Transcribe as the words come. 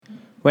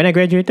When I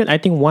graduated, I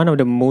think one of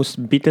the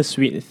most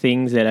bittersweet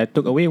things that I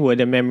took away were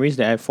the memories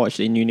that I forged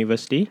in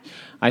university.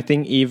 I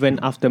think even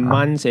after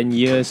months and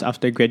years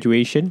after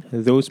graduation,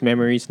 those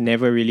memories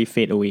never really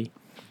fade away.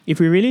 If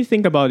we really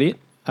think about it,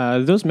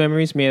 those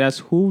memories made us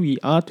who we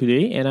are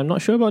today, and I'm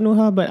not sure about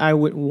Nuha, but I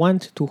would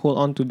want to hold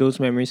on to those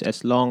memories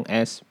as long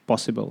as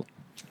possible.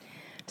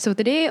 So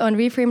today on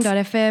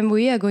Reframe.fm,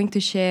 we are going to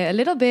share a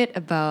little bit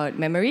about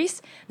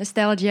memories,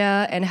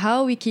 nostalgia, and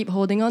how we keep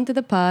holding on to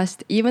the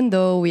past even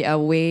though we are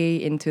way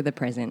into the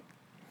present.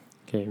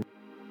 Okay.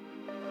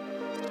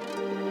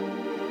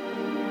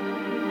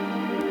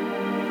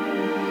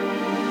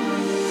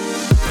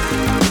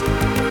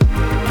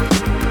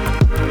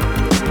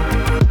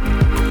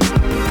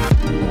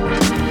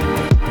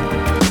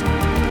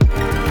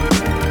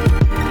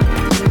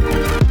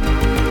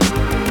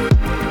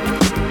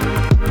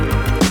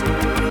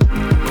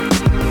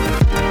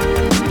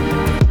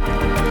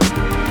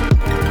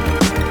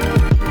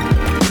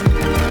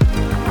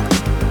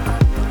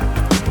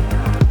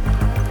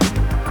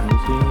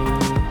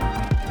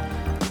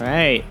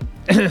 Right.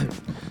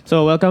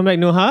 So welcome back,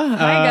 Nuha.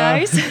 Hi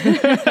guys.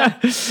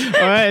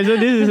 Alright, so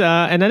this is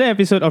another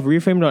episode of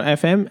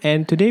Reframe.fm,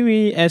 and today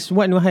we, as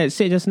what Nuha had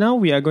said just now,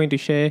 we are going to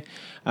share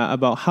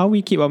about how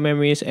we keep our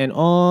memories and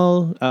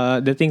all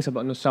the things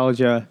about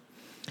nostalgia.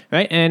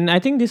 Right? And I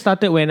think this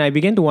started when I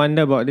began to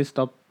wonder about this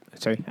topic.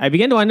 I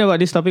began to wonder about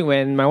this topic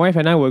when my wife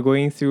and I were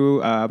going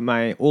through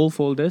my old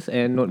folders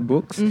and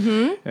notebooks.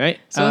 Mm-hmm. Right?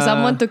 So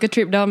someone took a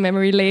trip down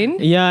memory lane.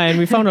 Yeah, and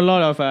we found a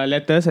lot of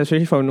letters,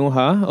 especially from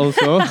Nuha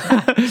also.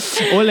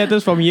 Old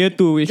letters from year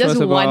 2, which Just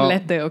was about... one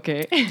letter,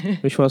 okay.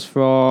 which was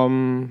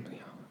from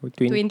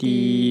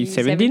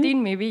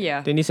 2017? Maybe,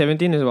 yeah.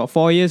 2017 is about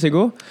 4 years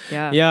ago.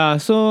 Yeah.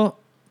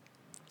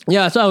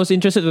 So I was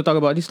interested to talk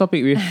about this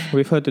topic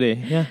with her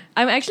today. Yeah.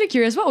 I'm actually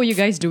curious, what were you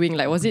guys doing?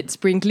 Like, was it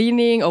spring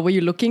cleaning or were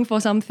you looking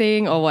for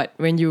something or what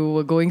when you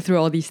were going through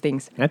all these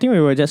things? I think we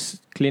were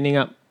just cleaning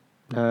up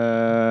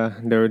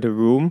the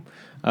room.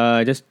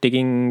 Just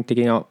taking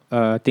out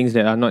things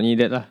that are not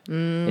needed.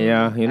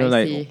 Yeah, you know, I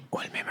like see.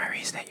 old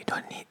memories that you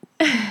don't need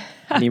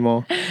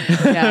anymore.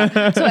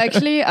 Yeah. So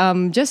actually,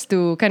 just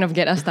to kind of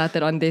get us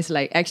started on this,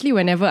 like actually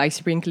whenever I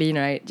spring clean,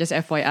 right, just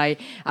FYI,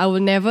 I will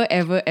never,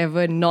 ever,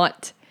 ever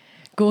not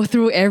go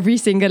through every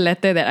single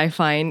letter that I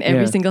find,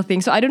 every single thing.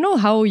 So I don't know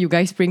how you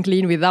guys spring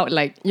clean without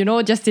like, you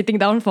know, just sitting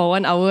down for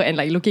 1 hour and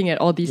like looking at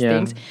all these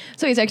things.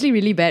 So it's actually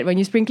really bad. When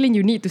you spring clean,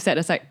 you need to set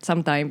aside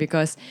some time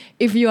because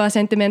if you are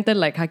sentimental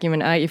like Hakim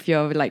and I, if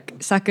you're like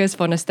suckers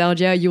for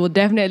nostalgia, you will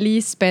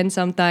definitely spend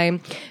some time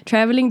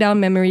traveling down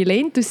memory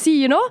lane to see,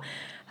 you know,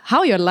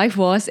 how your life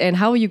was and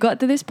how you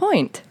got to this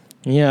point.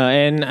 Yeah,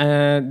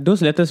 and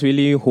those letters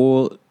really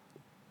hold...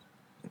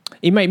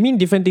 It might mean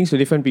different things to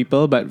different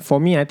people, but for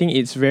me, I think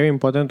it's very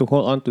important to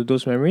hold on to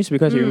those memories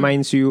because it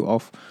reminds you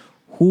of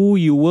who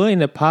you were in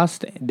the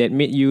past that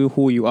made you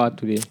who you are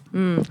today.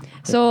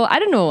 So, I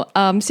don't know,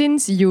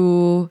 since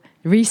you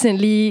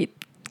recently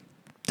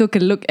took a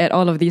look at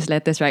all of these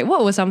letters, right?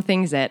 What were some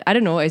things that, I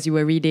don't know, as you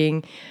were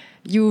reading,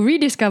 you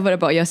rediscovered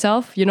about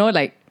yourself? You know,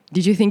 like,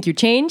 did you think you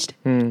changed?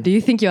 Do you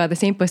think you are the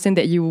same person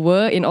that you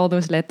were in all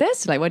those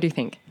letters? Like, what do you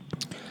think?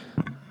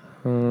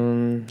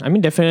 I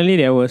mean, definitely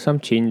there were some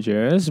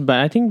changes,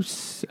 but I think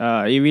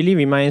it really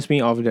reminds me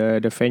of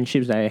the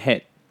friendships that I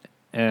had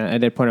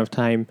at that point of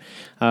time.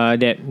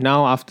 That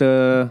now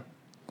after,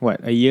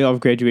 a year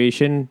of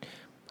graduation,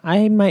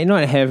 I might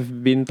not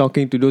have been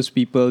talking to those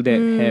people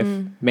that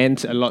have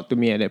meant a lot to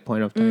me at that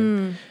point of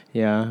time.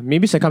 Yeah,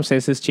 maybe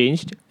circumstances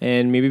changed,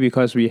 and maybe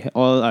because we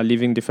all are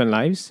living different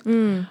lives.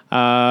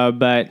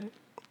 But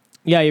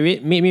yeah,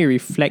 it made me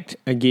reflect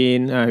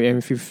again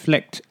and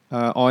reflect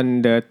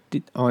on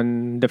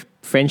the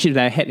friendships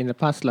that I had in the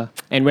past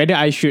and whether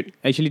I should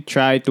actually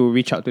try to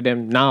reach out to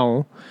them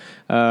now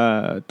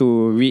to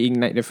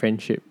reignite the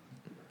friendship.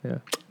 Yeah.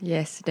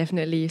 Yes,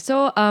 definitely.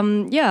 So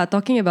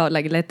talking about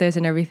like letters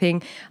and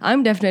everything,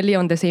 I'm definitely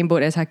on the same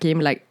boat as Hakim.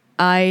 Like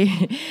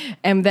I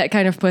am that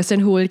kind of person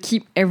who will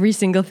keep every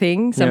single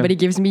thing somebody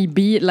gives me,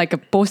 be it like a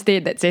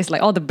post-it that says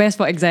like all the best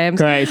for exams,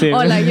 correct,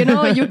 or like, you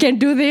know, you can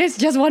do this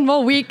just one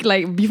more week,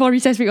 like before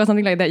recess week or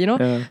something like that, you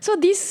know. So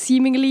these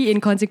seemingly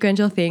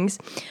inconsequential things,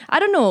 I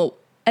don't know,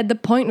 at the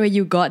point where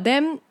you got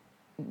them,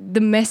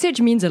 the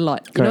message means a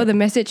lot. You know, the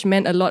message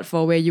meant a lot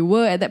for where you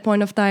were at that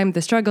point of time,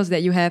 the struggles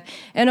that you have,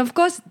 and of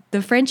course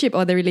the friendship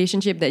or the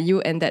relationship that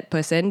you and that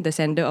person, the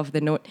sender of the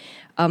note,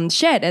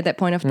 shared at that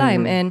point of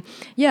time. And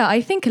yeah,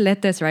 I think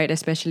letters, right,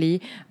 especially,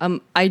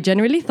 I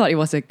generally thought it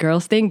was a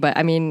girl's thing, but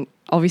I mean,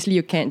 obviously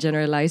you can't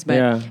generalize,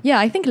 but yeah,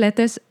 I think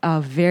letters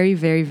are very,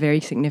 very, very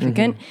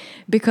significant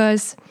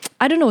because,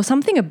 I don't know,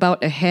 something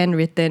about a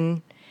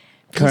handwritten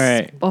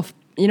piece of,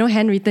 you know,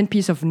 handwritten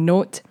piece of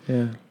note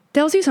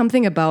tells you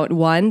something about,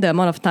 one, the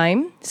amount of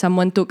time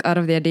someone took out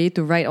of their day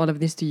to write all of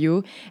this to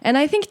you. And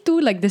I think,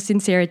 two, like the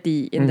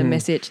sincerity in the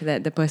message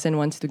that the person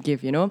wants to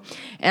give, you know.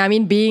 And I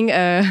mean, being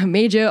a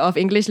major of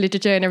English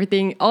literature and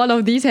everything, all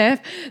of these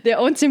have their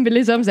own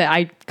symbolisms that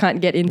I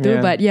can't get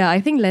into. But yeah, I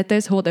think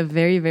letters hold a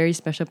very, very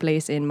special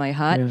place in my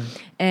heart.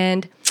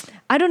 And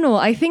I don't know.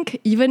 I think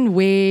even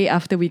way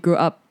after we grow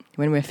up,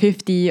 when we're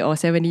 50 or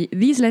 70,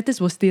 these letters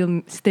will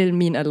still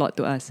mean a lot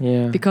to us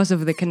because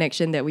of the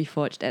connection that we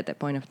forged at that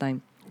point of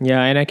time.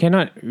 Yeah, and I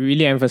cannot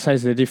really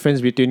emphasize the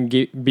difference between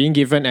being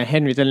given a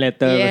handwritten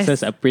letter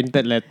versus a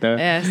printed letter.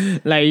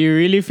 Yes. Like, you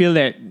really feel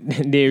that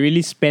they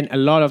really spend a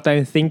lot of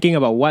time thinking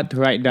about what to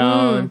write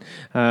down,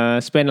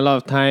 spend a lot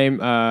of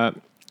time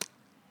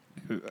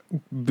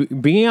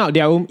bringing out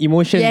their own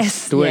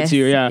emotions towards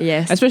you.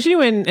 Yeah, especially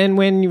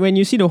when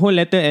you see the whole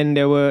letter and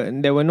there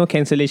were no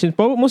cancellations.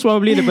 Most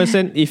probably the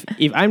person, if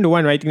I'm the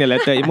one writing the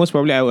letter, most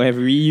probably I would have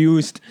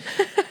used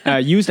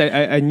a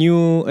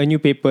new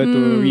paper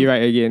to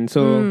rewrite again.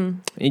 So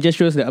it just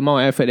shows the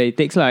amount of effort that it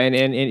takes, and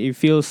it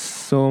feels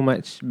so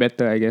much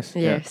better, I guess.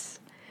 Yes.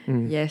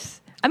 Yes.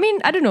 I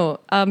mean, I don't know.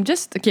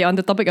 Just on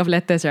the topic of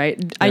letters, right?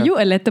 Are you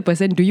a letter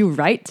person? Do you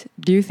write?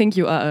 Do you think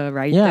you are a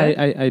writer?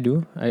 Yeah, I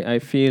do. I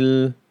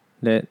feel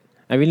that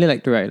I really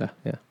like to write lah.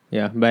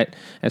 Yeah. But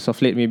as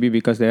of late, maybe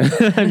because there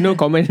are no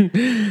common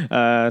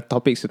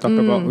topics to talk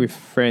about with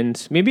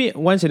friends. Maybe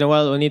once in a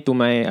while, only to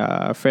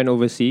my friend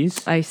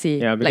overseas. I see.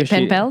 Yeah, like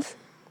pen pals?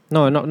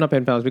 No, not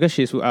pen pals, because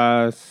she's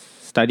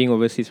studying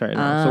overseas right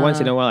now. So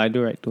once in a while, I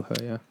do write to her.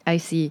 Yeah. I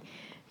see.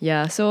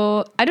 Yeah,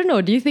 so I don't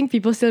know. Do you think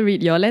people still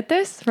read your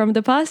letters from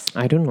the past?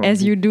 I don't know.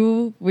 As you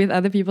do with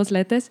other people's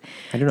letters?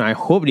 I don't know. I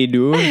hope they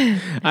do.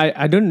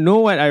 I don't know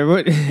what I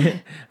wrote,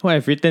 what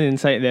I've written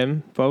inside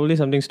them. Probably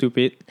something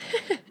stupid.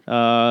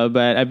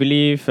 But I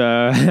believe,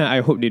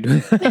 I hope they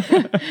do.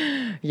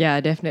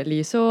 Yeah,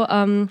 definitely. So,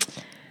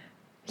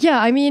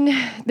 I mean,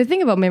 the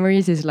thing about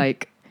memories is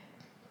like,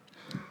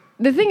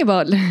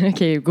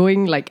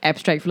 going like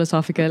abstract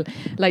philosophical,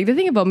 like the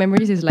thing about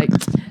memories is like,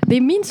 they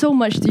mean so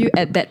much to you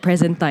at that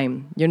present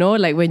time. You know,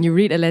 like when you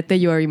read a letter,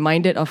 you are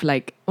reminded of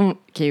like,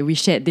 we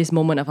shared this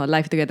moment of our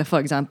life together. For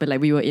example,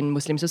 like we were in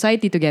Muslim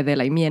society together,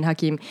 like me and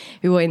Hakim,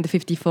 we were in the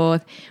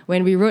 54th.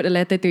 When we wrote a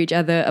letter to each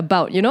other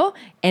about,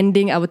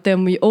 ending our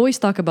term, we always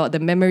talk about the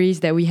memories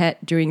that we had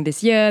during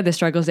this year, the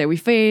struggles that we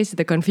faced,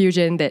 the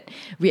confusion that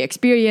we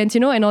experienced,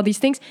 and all these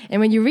things.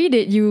 And when you read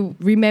it, you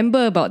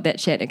remember about that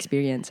shared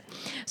experience.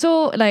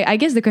 So, like, I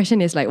guess the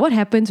question is like, what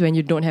happens when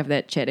you don't have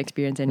that shared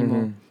experience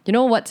anymore?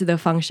 What's the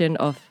function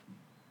of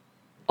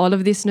all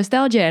of this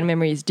nostalgia and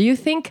memories? Do you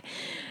think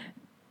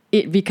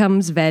it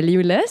becomes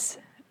valueless?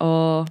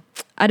 Or,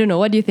 I don't know,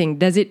 what do you think?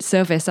 Does it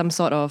serve as some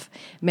sort of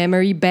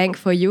memory bank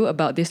for you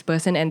about this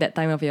person and that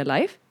time of your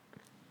life?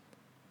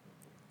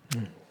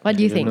 What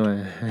do you think?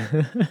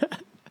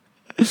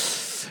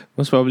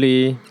 Most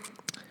probably,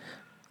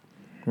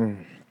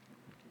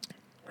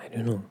 I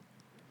don't know.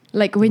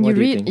 Like when you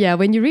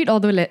read all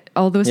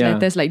those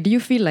letters, like, do you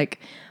feel like,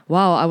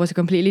 wow, I was a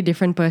completely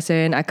different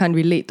person, I can't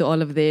relate to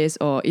all of this?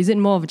 Or is it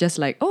more of just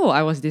like, oh,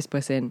 I was this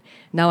person,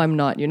 now I'm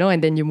not,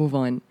 and then you move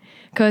on?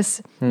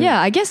 Because,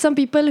 I guess some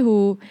people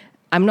who,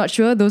 I'm not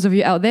sure, those of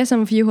you out there,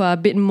 some of you who are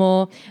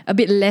a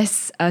bit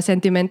less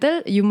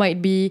sentimental, you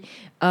might be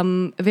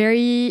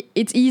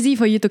it's easy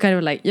for you to kind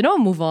of like,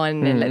 move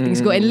on and let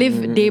things go and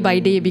live day by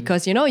day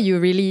because, you're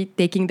really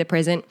taking the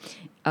present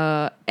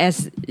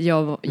as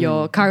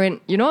your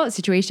current,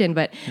 situation.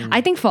 But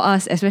I think for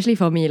us, especially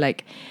for me,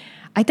 like,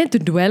 I tend to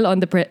dwell on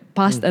the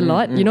past a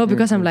lot,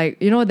 because I'm like,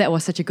 that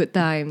was such a good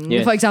time.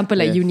 Yes, for example,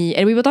 like uni.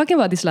 And we were talking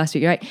about this last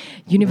week, right?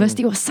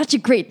 University was such a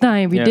great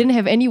time. We didn't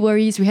have any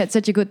worries. We had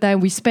such a good time.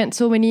 We spent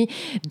so many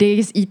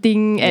days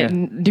eating at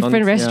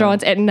different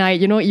restaurants at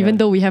night, even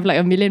though we have like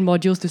a million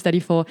modules to study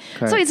for.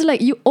 Correct. So it's like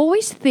you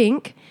always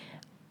think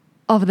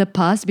of the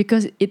past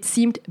because it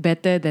seemed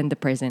better than the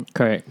present.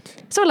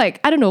 Correct. So like,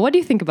 I don't know. What do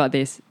you think about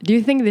this? Do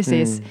you think this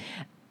is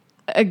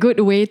a good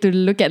way to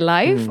look at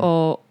life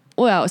or...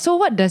 Well, so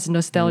what does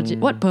nostalgia?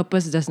 What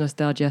purpose does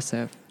nostalgia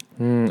serve?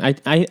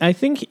 I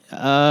think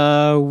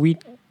we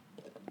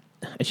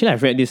actually,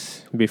 I've read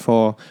this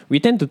before. We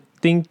tend to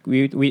think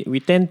we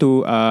tend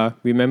to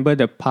remember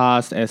the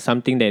past as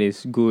something that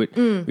is good.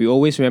 We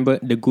always remember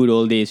the good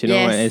old days,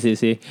 as they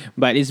say.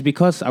 But it's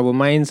because our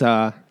minds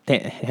have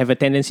a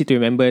tendency to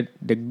remember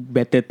the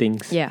better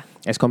things. Yeah.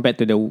 As compared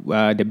to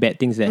the bad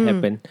things that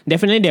happen.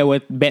 Definitely, there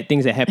were bad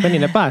things that happened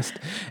in the past,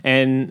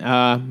 and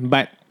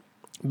but.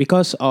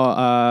 Because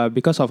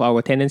of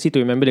our tendency to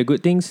remember the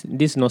good things,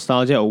 this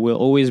nostalgia will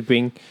always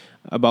bring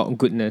about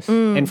goodness.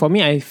 And for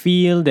me, I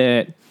feel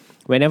that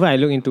whenever I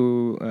look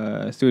into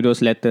through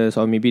those letters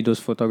or maybe those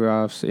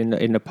photographs in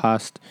the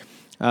past,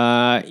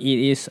 it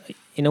is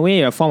in a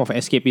way a form of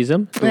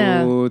escapism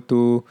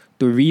to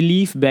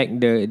relive back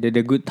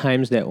the good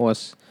times that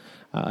was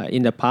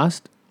in the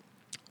past,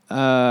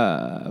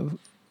 and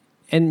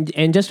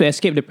just to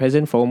escape the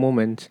present for a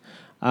moment.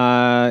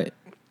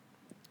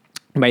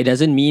 But it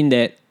doesn't mean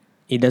that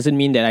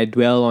I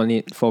dwell on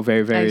it for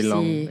very, very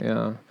long.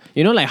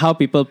 Yeah. Like how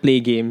people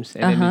play games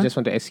and then they just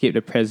want to escape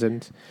the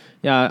present.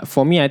 Yeah.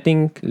 For me, I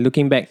think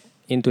looking back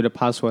into the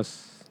past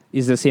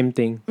is the same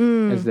thing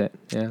as that.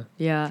 Yeah.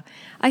 Yeah.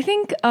 I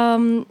think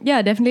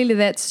definitely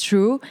that's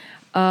true.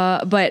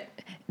 But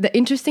the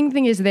interesting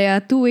thing is there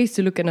are two ways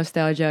to look at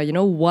nostalgia.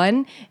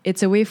 One,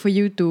 it's a way for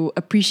you to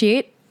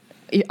appreciate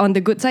on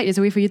the good side, it's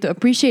a way for you to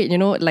appreciate,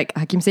 like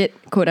Hakim said,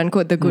 quote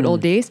unquote, the good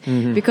old days.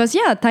 Because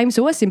times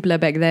were simpler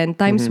back then.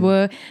 Times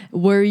were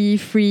worry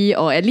free,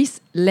 or at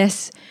least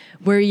less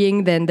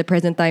worrying than the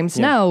present times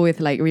now, with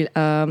like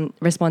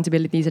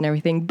responsibilities and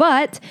everything.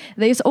 But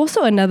there's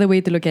also another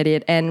way to look at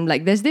it, and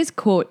like there's this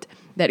quote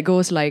that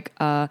goes like,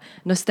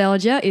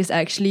 nostalgia is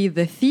actually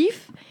the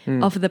thief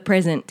of the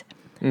present.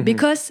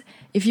 Because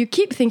if you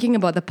keep thinking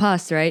about the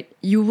past, right,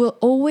 you will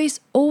always,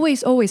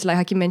 like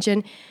Hakim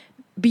mentioned,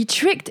 be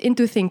tricked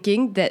into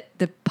thinking that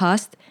the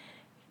past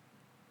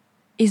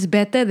is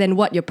better than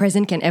what your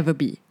present can ever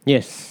be.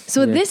 Yes.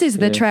 So this is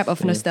the trap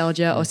of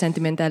nostalgia or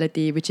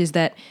sentimentality, which is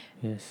that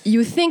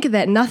you think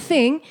that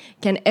nothing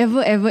can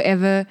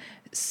ever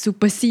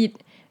supersede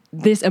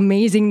this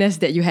amazingness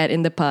that you had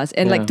in the past.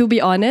 And like, to be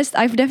honest,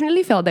 I've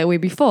definitely felt that way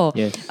before.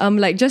 Yes.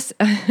 Like just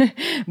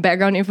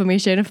background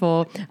information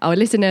for our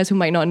listeners who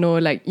might not know,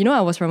 like,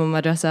 I was from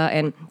a madrasa,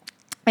 and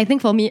I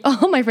think for me,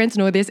 all my friends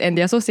know this and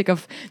they're so sick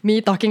of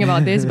me talking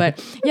about this. But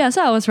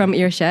so I was from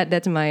Irshad.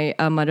 That's my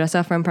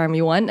madrasa from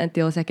primary 1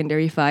 until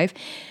secondary 5.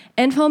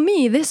 And for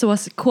me, this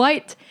was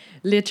quite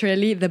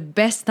literally the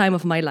best time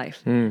of my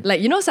life.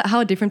 Like,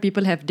 how different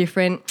people have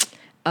different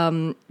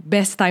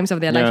best times of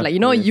their life. Like,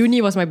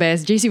 uni was my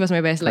best, JC was my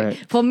best.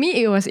 Like, for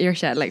me, it was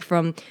Irshad, like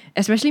from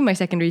especially my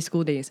secondary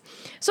school days.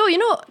 So,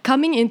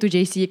 coming into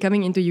JC,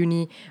 coming into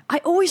uni, I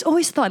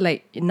always thought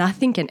like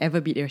nothing can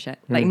ever beat Irshad.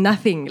 Like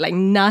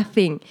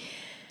nothing.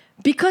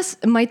 Because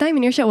my time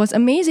in Irshad was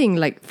amazing,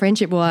 like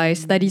friendship-wise,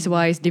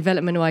 studies-wise,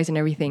 development-wise, and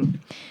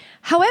everything.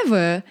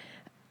 However,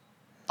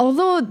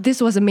 although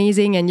this was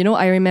amazing and,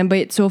 I remember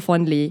it so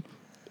fondly,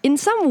 in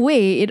some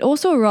way, it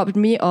also robbed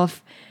me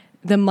of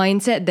the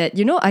mindset that,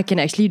 I can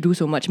actually do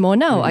so much more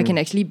now. I can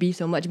actually be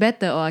so much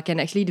better, or I can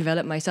actually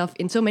develop myself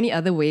in so many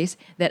other ways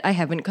that I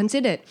haven't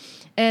considered.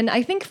 And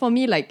I think for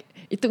me, like,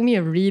 it took me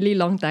a really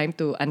long time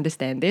to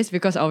understand this,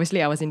 because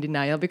obviously I was in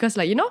denial. Because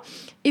like,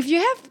 if you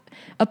have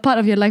a part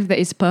of your life that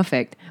is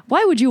perfect,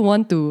 why would you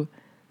want to,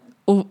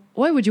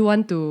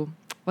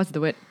 what's the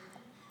word?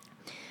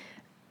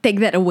 Take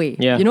that away.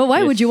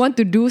 Why would you want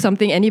to do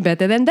something any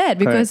better than that?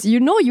 Because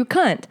you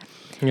can't.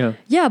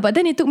 Yeah, but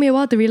then it took me a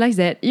while to realize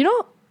that,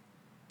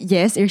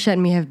 yes, Irshad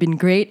may have been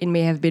great, it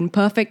may have been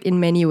perfect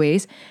in many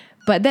ways,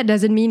 but that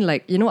doesn't mean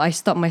like, I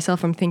stop myself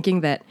from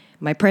thinking that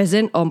my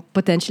present or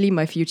potentially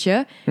my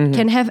future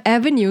can have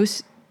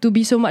avenues to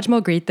be so much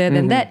more greater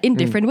than that in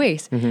different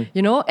ways,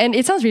 And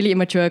it sounds really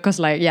immature because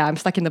like, I'm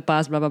stuck in the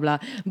past, blah, blah, blah.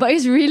 But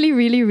it's really,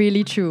 really,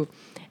 really true.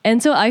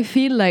 And so I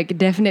feel like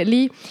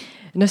definitely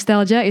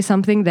nostalgia is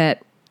something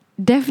that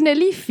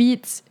definitely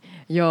feeds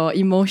your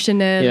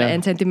emotional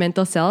and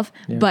sentimental self,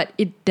 but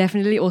it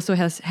definitely also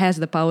has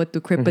the power to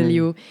cripple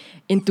you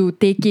into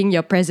taking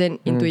your present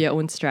into your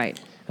own stride.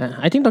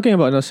 I think talking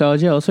about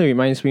nostalgia also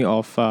reminds me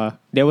of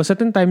there were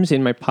certain times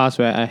in my past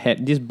where I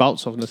had these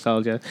bouts of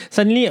nostalgia.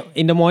 Suddenly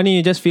in the morning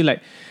you just feel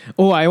like,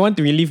 I want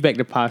to relive back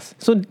the past.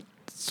 So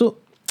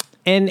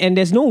and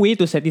there's no way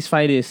to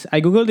satisfy this.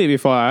 I googled it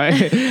before.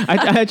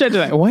 I tried to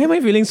like, why am I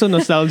feeling so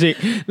nostalgic?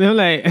 Then I'm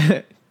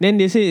like, then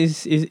they say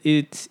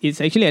it's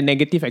actually a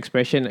negative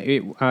expression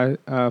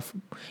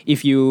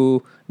if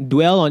you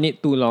dwell on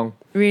it too long.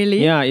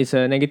 Really? Yeah, it's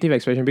a negative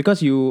expression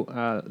because you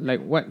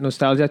like what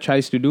nostalgia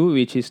tries to do,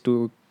 which is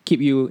to keep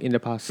you in the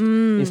past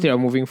instead of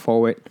moving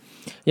forward.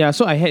 Yeah,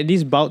 so I had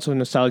these bouts of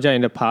nostalgia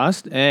in the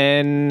past,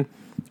 and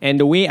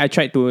the way I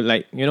tried to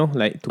like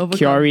to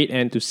cure it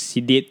and to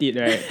sedate it,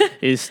 right,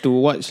 is to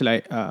watch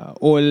like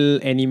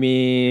old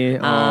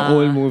anime or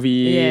old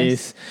movies.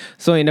 Yes.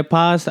 So in the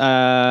past,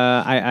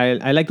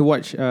 I like to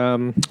watch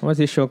what's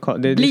this show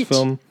called? This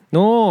film?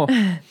 No.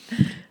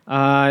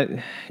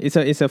 It's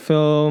a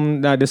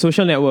film, The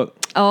Social Network.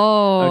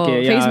 Oh,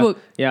 okay, yeah. Facebook.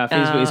 Yeah,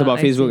 Facebook. It's about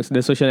Facebook,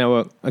 The Social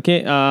Network.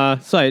 Okay,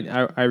 so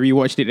I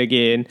rewatched it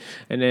again,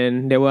 and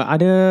then there were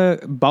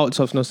other bouts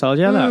of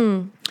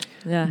nostalgia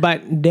Yeah.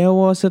 But there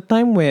was a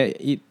time where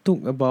it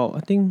took about,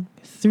 I think,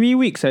 3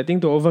 weeks,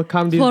 to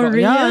overcome this. For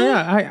real?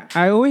 Yeah.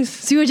 I always...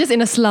 So you were just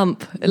in a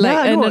slump, a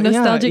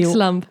nostalgic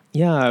slump.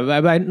 Yeah,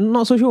 but I'm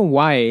not so sure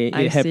why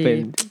it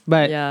happened. See.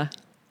 But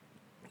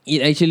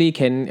it actually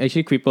can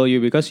cripple you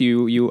because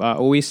you are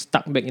always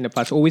stuck back in the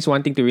past, always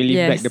wanting to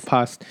relive back the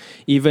past,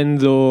 even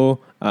though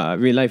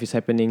real life is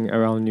happening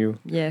around you.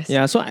 Yes.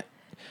 Yeah, so I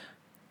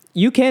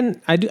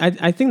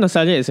think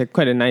nostalgia is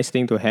quite a nice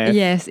thing to have.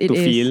 Yes, it to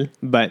is. feel,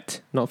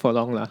 but not for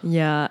long lah.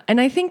 Yeah,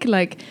 and I think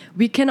like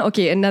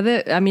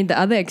the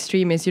other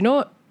extreme is,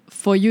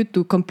 for you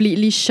to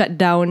completely shut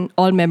down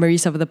all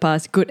memories of the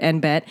past, good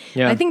and bad.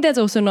 Yeah. I think that's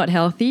also not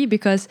healthy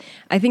because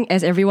I think,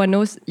 as everyone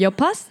knows, your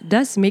past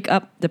does make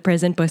up the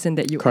present person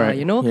that you Correct.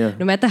 are, Yeah.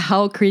 No matter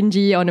how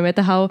cringy or no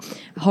matter how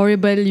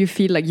horrible you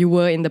feel like you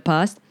were in the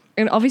past.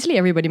 And obviously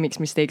everybody makes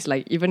mistakes,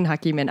 like even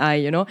Hakim and I,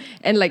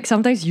 and like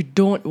sometimes you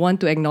don't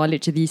want to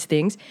acknowledge these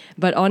things.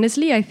 But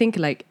honestly, I think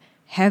like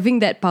having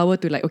that power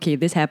to like, okay,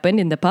 this happened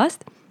in the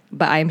past,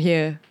 but I'm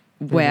here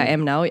where I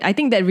am now. I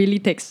think that really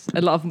takes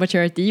a lot of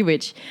maturity,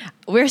 which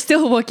we're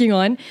still working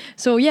on.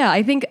 So yeah,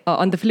 I think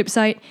on the flip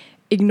side,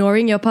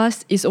 ignoring your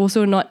past is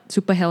also not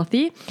super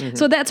healthy.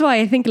 So that's why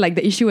I think like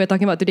the issue we're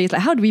talking about today is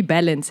like, how do we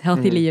balance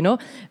healthily, you know,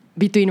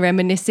 between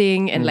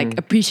reminiscing and like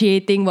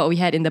appreciating what we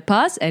had in the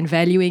past and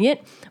valuing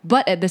it,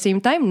 but at the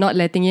same time not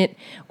letting it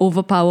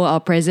overpower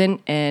our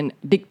present and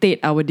dictate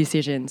our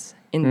decisions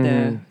in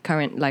the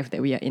current life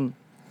that we are in.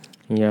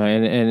 Yeah,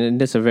 and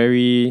that's a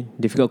very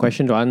difficult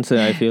question to answer,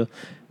 I feel.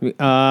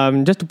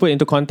 Just to put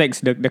into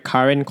context, the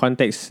current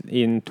context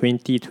in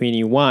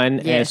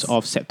 2021 as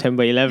of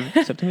September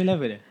 11th. September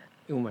 11th?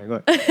 Oh my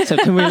god.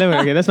 September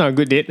 11th. Okay, that's not a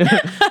good date.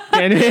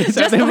 Anyway, Just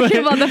talking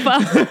about the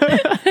past.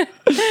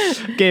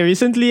 Okay,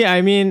 recently,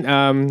 I mean,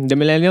 the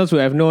millennials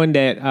would have known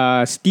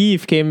that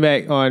Steve came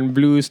back on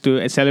Blues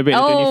to celebrate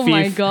the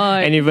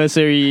 25th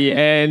anniversary.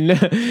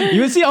 And you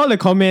will see all the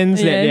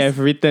comments that they have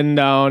written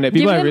down, that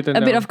people have written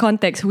down. A bit of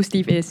context who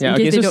Steve is. Yeah, in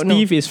case they don't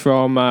Steve know. is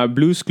from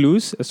Blue's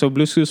Clues. So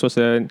Blue's Clues was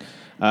a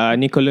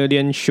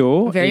Nickelodeon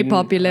show. Very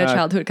popular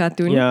childhood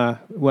cartoon. Yeah,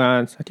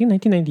 well, I think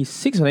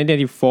 1996 or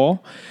 1994.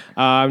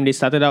 They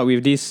started out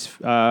with this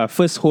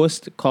first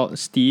host called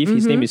Steve.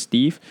 His name is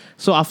Steve.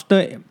 So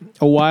after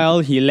a while,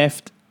 he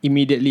left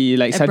immediately,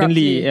 like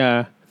Abruptly.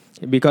 suddenly,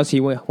 because he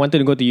wanted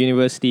to go to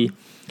university.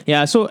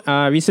 Yeah, so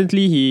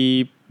recently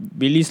he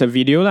released a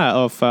video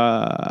of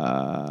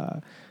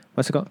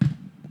what's it called?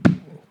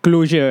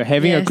 Closure,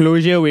 having a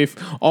closure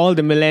with all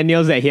the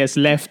millennials that he has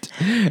left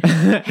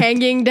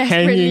hanging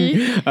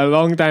desperately a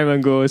long time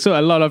ago. So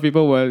a lot of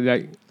people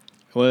were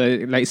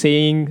like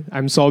saying,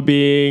 I'm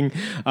sobbing,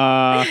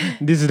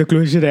 this is the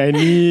closure that I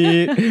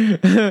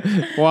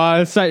need.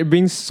 Wow, it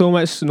brings so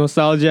much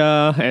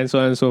nostalgia and so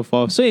on and so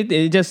forth. So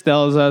it just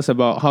tells us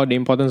about how the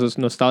importance of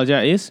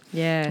nostalgia is.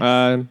 Yes.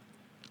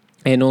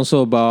 And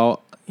also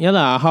about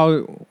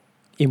how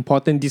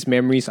important these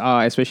memories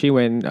are, especially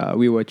when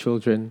we were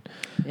children.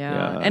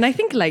 Yeah. And I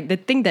think like the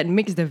thing that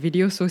makes the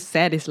video so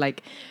sad is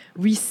like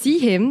we see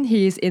him,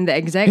 he's in the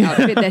exact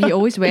outfit that he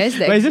always wears.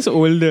 But he's just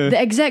older.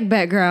 The exact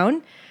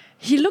background.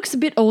 He looks a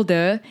bit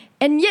older,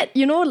 and yet,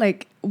 you know,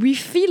 like we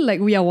feel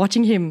like we are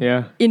watching him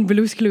in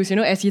Blue's Clues, you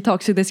know, as he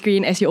talks to the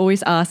screen, as he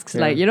always asks,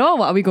 like, you know,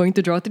 what are we going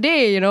to draw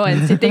today, you know,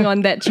 and sitting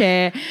on that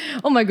chair.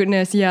 Oh my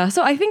goodness, yeah.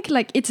 So I think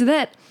like it's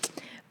that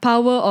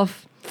power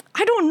of,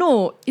 I don't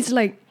know, it's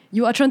like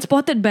you are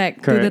transported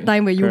back to the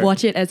time where you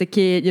watch it as a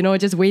kid, you know,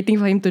 just waiting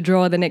for him to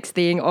draw the next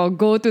thing or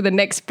go to the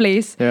next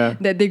place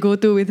that they go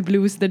to with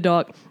Blues the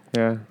dog.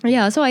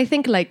 Yeah, so I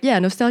think like,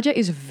 nostalgia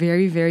is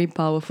very, very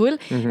powerful.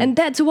 And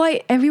that's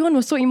why everyone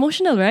was so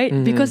emotional, right?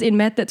 Because it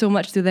mattered so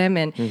much to them.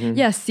 And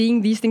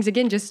seeing these things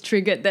again just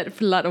triggered that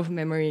flood of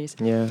memories.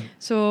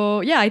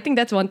 So I think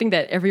that's one thing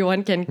that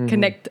everyone can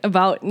connect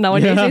about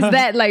nowadays is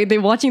that like they're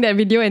watching that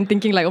video and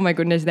thinking like, oh my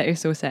goodness, that is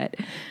so sad.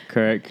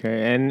 Correct.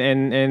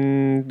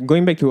 And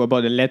going back to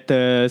about the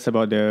letters,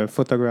 about the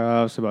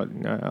photographs, about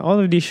all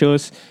of these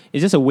shows,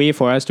 it's just a way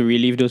for us to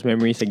relive those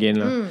memories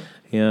again.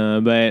 Yeah,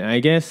 but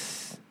I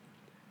guess...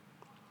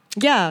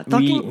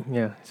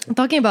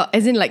 talking about,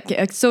 as in like,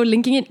 so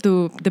linking it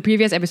to the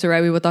previous episode,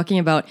 right? We were talking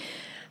about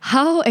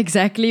how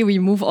exactly we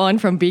move on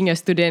from being a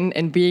student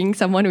and being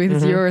someone with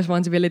zero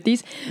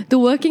responsibilities to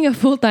working a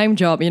full-time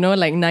job, you know,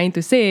 like 9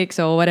 to 6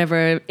 or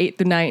whatever, 8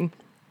 to 9.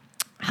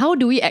 How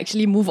do we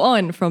actually move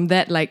on from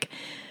that like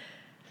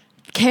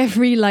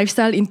carefree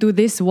lifestyle into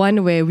this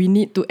one where we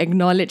need to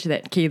acknowledge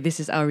that, okay, this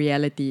is our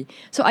reality?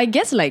 So I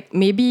guess like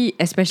maybe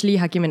especially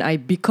Hakim and I,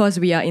 because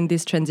we are in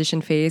this transition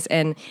phase,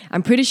 and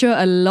I'm pretty sure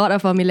a lot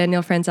of our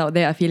millennial friends out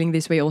there are feeling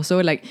this way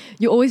also. Like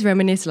you always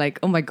reminisce like,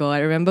 oh my God, I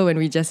remember when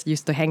we just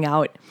used to hang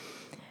out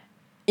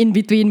in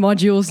between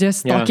modules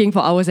just talking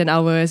for hours and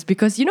hours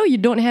because, you know, you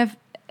don't have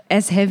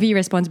as heavy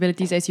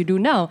responsibilities as you do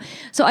now.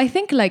 So I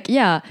think like,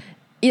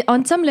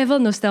 on some level,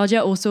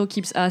 nostalgia also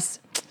keeps us...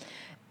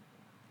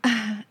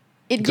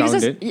 It gives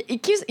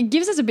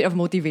us a bit of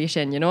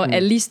motivation, you know,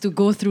 at least to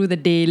go through the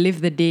day,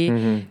 live the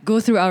day, go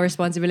through our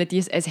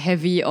responsibilities as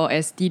heavy or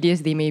as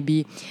tedious they may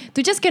be,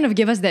 to just kind of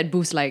give us that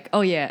boost like,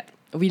 oh yeah,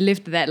 we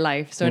lived that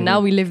life. So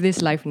now we live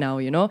this life now,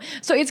 you know.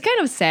 So it's kind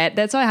of sad.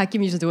 That's why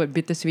Hakim uses the word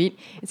bittersweet.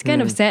 It's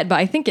kind of sad, but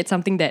I think it's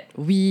something that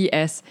we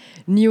as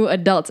new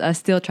adults are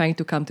still trying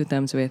to come to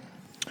terms with.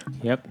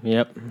 Yep.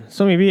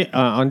 So maybe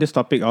on this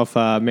topic of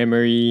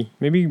memory,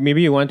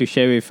 maybe you want to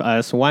share with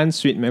us one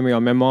sweet memory or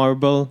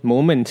memorable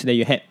moment that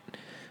you had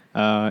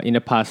in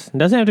the past. It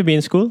doesn't have to be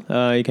in school.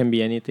 It can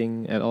be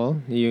anything at all.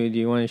 Do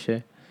you want to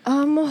share?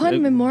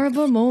 One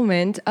memorable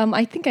moment.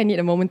 I think I need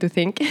a moment to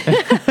think.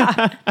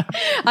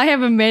 I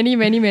have a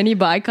many,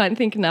 but I can't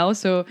think now.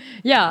 So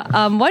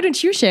why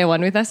don't you share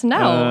one with us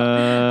now?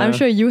 I'm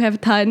sure you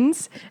have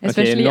tons,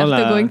 especially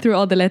after going through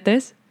all the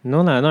letters.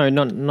 No,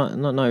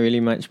 not really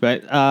much.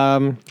 But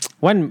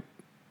one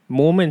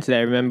moment that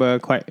I remember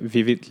quite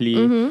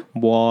vividly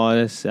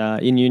was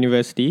in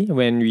university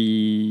when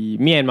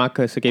me and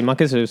Marcus. Okay,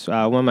 Marcus is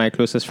one of my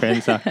closest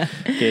friends.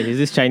 Okay, he's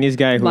this Chinese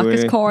guy who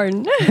Marcus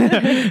Korn.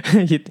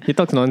 he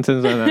talks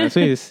nonsense. So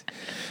he's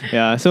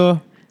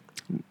So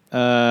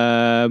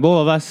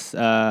both of us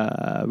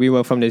we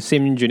were from the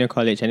same junior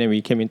college, and then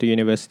we came into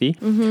university.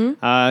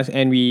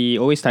 And we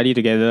always studied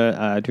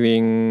together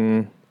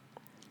during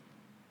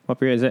what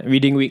period is that?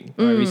 Reading week,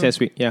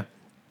 recess week. Yeah.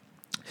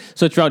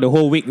 So throughout the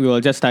whole week, we will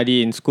just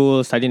study in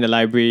school, study in the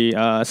library,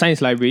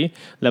 science library,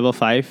 level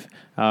 5.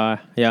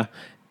 Yeah.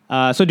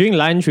 So during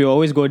lunch, we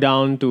always go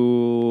down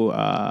to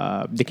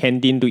the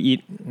canteen to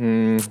eat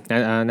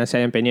nasi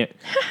ayam penyet.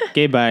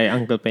 Okay, by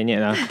Uncle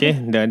Penyet lah. Okay,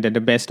 the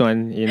best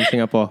one in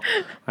Singapore.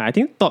 I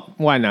think top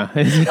one lah.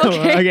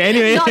 Okay,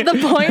 anyway. Not the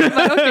point,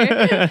 but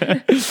okay.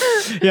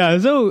 Yeah,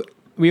 so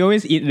we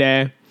always eat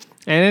there.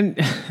 And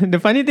then the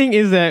funny thing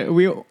is that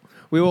we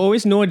will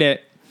always know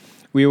that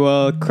we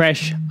will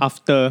crash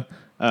after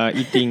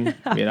eating.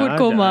 Food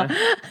coma.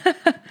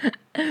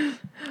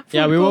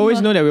 Yeah, we will always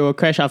know that we will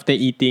crash after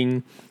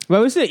eating. But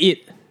we still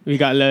eat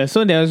regardless.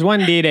 So there was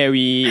one day that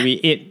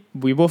we ate.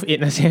 We both ate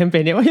nasi ayam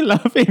penyet. Why are you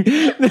laughing?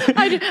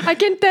 I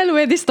can tell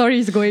where this story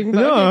is going. But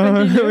No,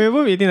 okay, we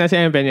were both eating nasi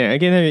ayam penyet.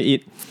 Okay, then we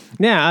eat.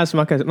 Then I asked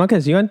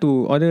Marcus, you want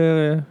to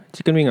order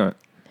chicken wing or not?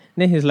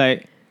 Then he's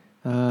like,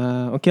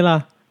 okay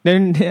lah.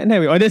 Then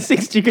we ordered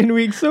 6 chicken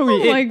wings. So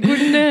we ate my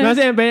goodness.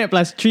 nasi ayam penyet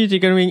plus 3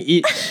 chicken wing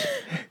each.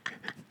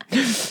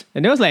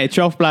 And that was like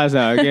 12 plus.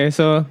 Okay,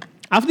 so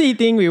after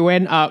eating, we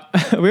went up.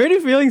 We're already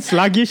feeling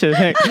sluggish as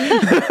heck.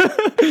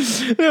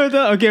 Then we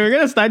thought, okay, we're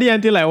going to study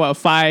until like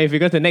 5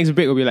 because the next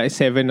break will be like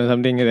 7 or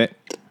something like that.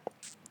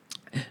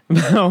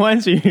 But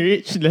once we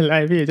reached the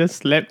library, we just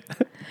slept.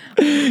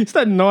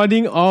 Start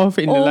nodding off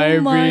in the library.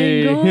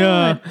 My God.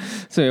 Yeah.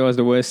 So it was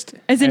the worst.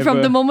 As in, ever.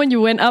 from the moment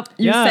you went up,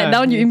 you sat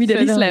down, you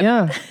immediately sat down, slept.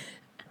 Yeah.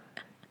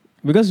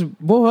 Because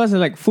both of us are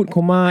like food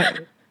coma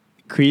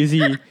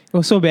crazy. It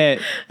was so bad.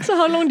 So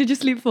how long did you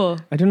sleep for?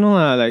 I don't know,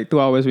 like 2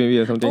 hours maybe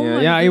or something. Oh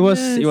my yeah,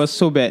 goodness. it was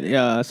so bad.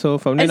 Yeah, so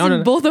from then As in,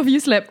 on, both of you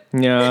slept.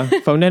 yeah,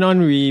 from then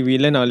on we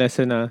learned our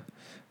lesson.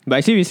 But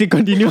actually we still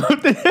continue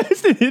after that.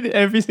 Still did it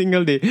every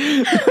single day.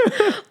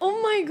 Oh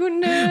my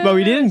goodness. But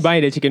we didn't buy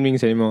the chicken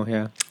wings anymore.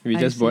 Yeah, we I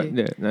just see. bought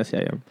the nasi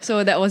ayam.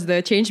 So that was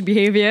the change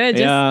behavior,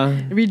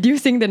 just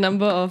reducing the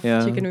number of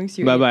chicken wings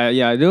you ate. But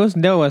yeah,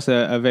 that was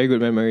a very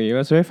good memory. It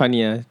was very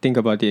funny. Think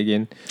about it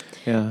again.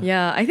 Yeah.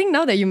 Yeah, I think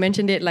now that you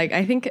mentioned it, like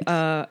I think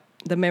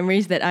the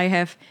memories that I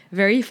have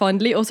very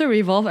fondly also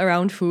revolve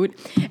around food.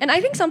 And I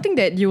think something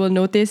that you will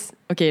notice,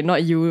 okay,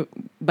 not you,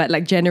 but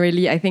like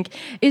generally, I think,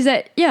 is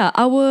that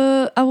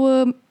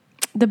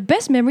the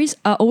best memories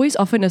are always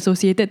often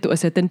associated to a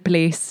certain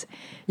place.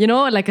 You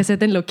know, like a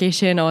certain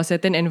location or a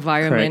certain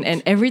environment.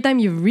 Correct. And every time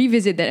you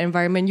revisit that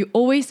environment, you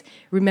always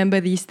remember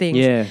these things.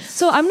 Yes.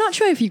 So I'm not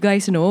sure if you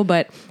guys know,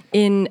 but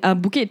in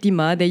Bukit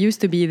Timah, there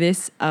used to be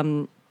this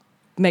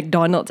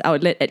McDonald's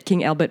outlet at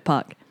King Albert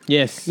Park.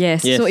 Yes.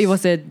 So it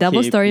was a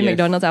double-story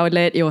McDonald's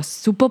outlet. It was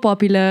super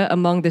popular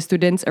among the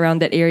students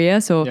around that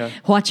area. So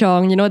Hwa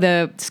Chong, you know,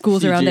 the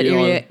schools around that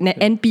area,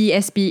 NP,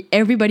 SP,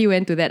 everybody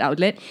went to that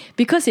outlet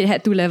because it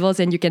had 2 levels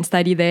and you can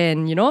study there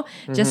and, you know,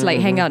 just like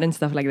hang out and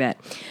stuff like that.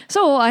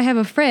 So I have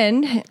a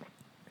friend,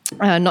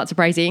 not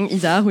surprising,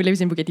 Iza, who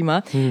lives in Bukit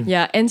Timah.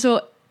 Yeah, and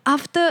so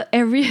after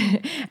every,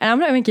 and I'm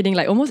not even kidding,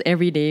 like almost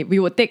every day, we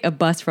would take a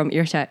bus from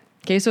Irshad.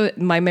 Okay, so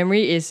my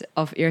memory is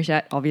of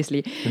Irshad,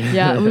 obviously.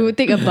 Yeah, we would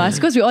take a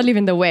bus because we all live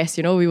in the West,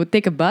 you know. We would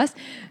take a bus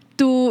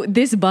to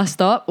this bus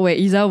stop where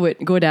Iza would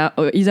go down,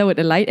 or Iza would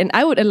alight, and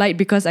I would alight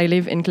because I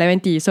live in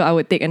Clementi, so I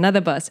would take another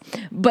bus.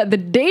 But the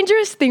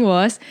dangerous thing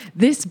was,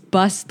 this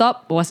bus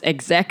stop was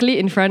exactly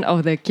in front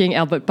of the King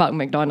Albert Park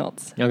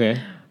McDonald's.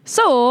 Okay.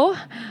 So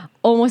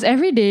almost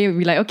every day,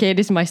 we're like, okay,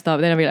 this is my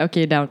stop. Then I'll be like,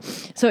 okay, down.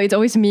 So it's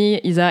always me,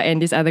 Iza,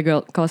 and this other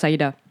girl called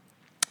Saida.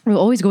 We'll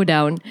always go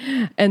down.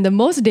 And the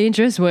most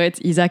dangerous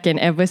words Iza can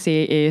ever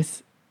say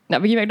is,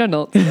 nak pergi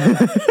McDonald's.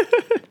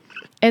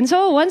 And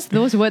so once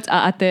those words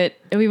are uttered,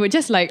 we were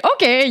just like,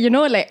 okay, you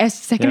know, like as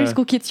secondary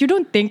school kids, you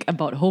don't think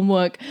about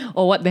homework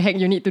or what the heck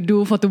you need to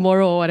do for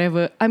tomorrow or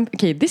whatever.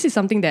 This is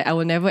something that I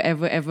will never,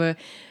 ever,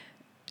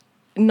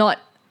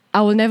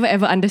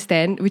 ever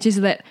understand, which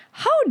is that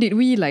how did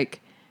we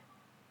like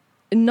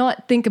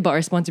not think about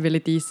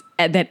responsibilities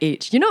at that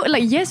age? You know,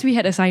 like yes, we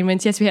had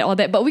assignments, yes, we had all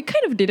that, but we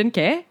kind of didn't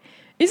care.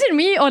 Is it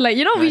me or like,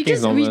 you know, we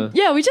just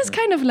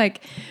kind of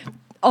like,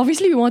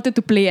 obviously we wanted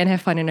to play and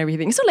have fun and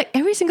everything. So like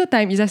every single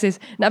time Iza says,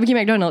 nak pergi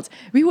McDonald's,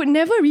 we would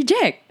never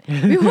reject.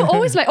 We were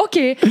always like,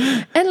 okay.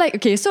 And like,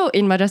 okay, so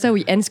in madrasah,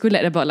 we end school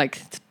at about like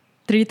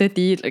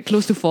 3:30, like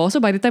close to 4. So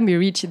by the time we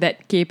reach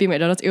that KP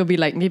McDonald's, it will be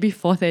like maybe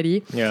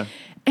 4:30. Yeah.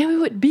 And we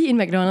would be in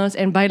McDonald's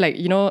and buy like,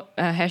 you know,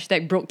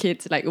 hashtag broke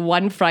kids, like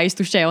 1 fries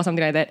to share or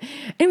something like that.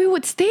 And we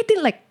would stay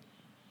till like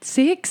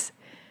 6.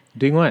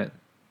 Doing what?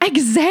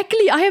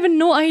 Exactly. I have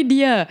no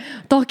idea.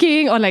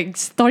 Talking or like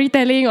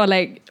storytelling or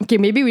like, okay,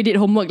 maybe we did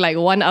homework like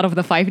 1 out of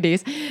the 5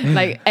 days,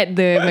 like at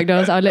the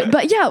McDonald's outlet.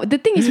 But yeah, the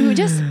thing is we would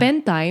just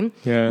spend time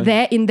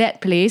there in that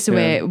place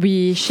where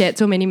we shared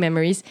so many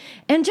memories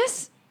and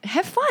just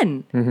have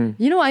fun.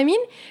 You know what I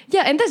mean?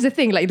 Yeah, and that's the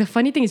thing. Like the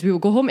funny thing is we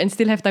would go home and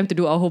still have time to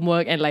do our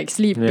homework and like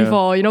sleep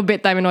before, you know,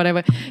 bedtime and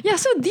whatever. Yeah,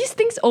 so these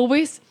things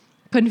always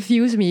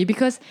confuse me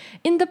because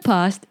in the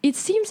past it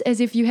seems as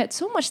if you had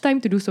so much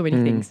time to do so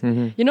many things.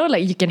 You know,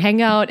 like you can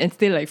hang out and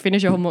still like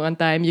finish your homework on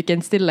time. You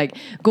can still like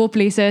go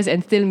places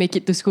and still make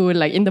it to school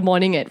like in the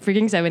morning at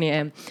freaking 7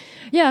 a.m.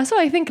 Yeah, so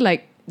I think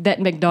like that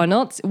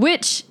McDonald's,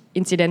 which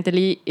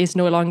incidentally is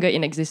no longer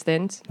in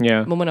existence.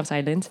 Yeah. Moment of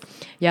silence.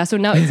 Yeah, so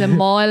now it's a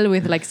mall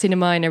with like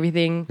cinema and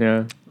everything.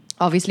 Yeah.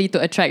 Obviously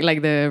to attract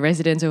like the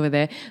residents over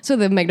there. So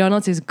the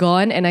McDonald's is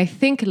gone, and I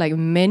think like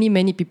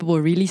many people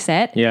were really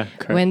sad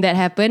when that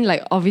happened.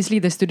 Like obviously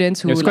the students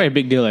who... It was quite a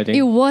big deal, I think.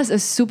 It was a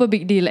super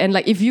big deal. And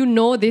like if you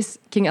know this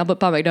King Albert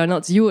Park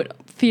McDonald's, you would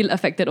feel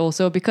affected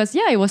also because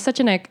it was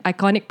such an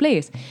iconic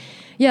place.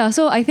 Yeah,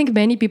 so I think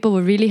many people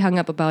were really hung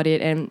up about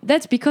it, and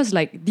that's because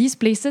like these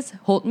places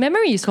hold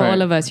memories for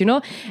all of us, you know.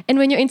 And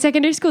when you're in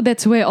secondary school,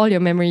 that's where all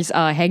your memories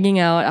are, hanging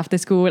out after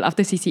school,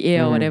 after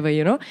CCA or whatever,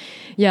 you know.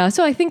 Yeah,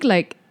 so I think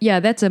like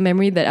that's a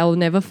memory that I will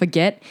never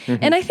forget.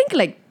 And I think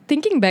like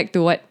thinking back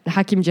to what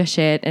Hakim just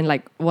shared and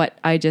like what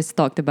I just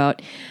talked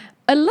about,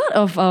 a lot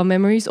of our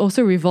memories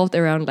also revolved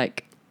around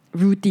like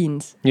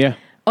routines. Yeah.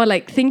 Or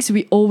like things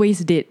we always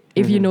did,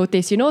 if you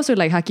notice, you know. So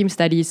like Hakim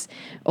studies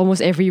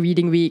almost every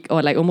reading week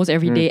or like almost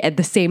every day at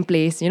the same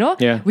place, you know.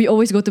 Yeah. We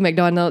always go to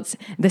McDonald's,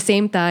 the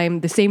same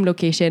time, the same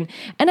location.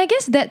 And I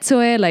guess that's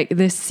where like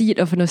the seed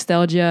of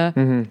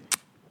nostalgia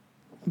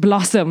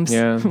blossoms.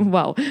 Yeah.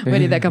 Wow, where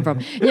did that come from?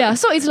 Yeah,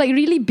 so it's like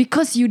really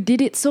because you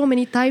did it so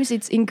many times,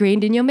 it's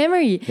ingrained in your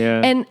memory.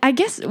 Yeah. And I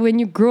guess when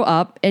you grow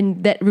up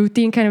and that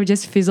routine kind of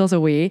just fizzles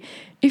away,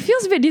 it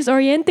feels a bit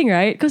disorienting,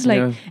 right? Because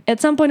like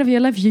at some point of your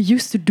life, you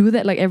used to do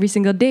that like every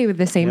single day with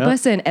the same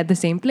person at the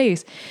same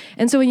place.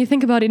 And so when you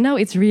think about it now,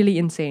 it's really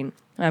insane.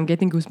 I'm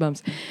getting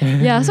goosebumps.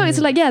 Yeah, so it's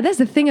like, that's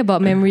the thing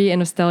about memory and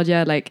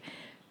nostalgia. Like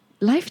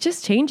life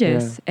just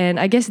changes. And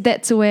I guess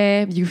that's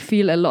where you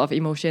feel a lot of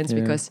emotions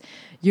because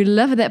you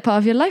love that part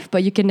of your life,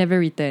 but you can never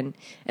return.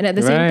 And at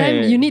the same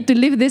time, you need to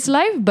live this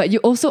life, but you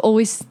also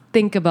always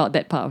think about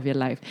that part of your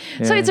life.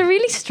 So it's a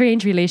really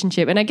strange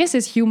relationship. And I guess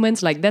as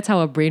humans, like that's how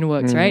our brain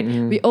works, right?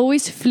 We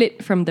always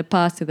flit from the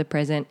past to the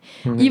present.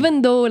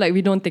 Even though like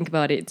we don't think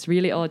about it, it's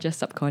really all just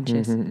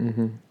subconscious.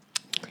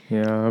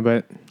 Yeah,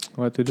 but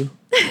what to do?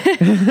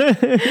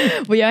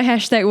 We are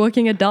hashtag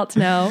working adults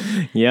now.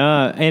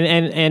 Yeah,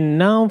 and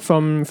now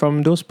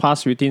from those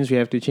past routines, we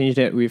have to change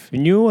that with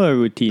newer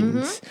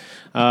routines.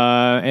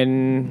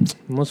 And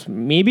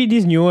maybe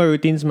these newer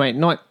routines might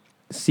not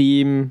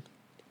seem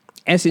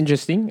as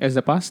interesting as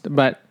the past,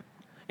 but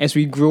as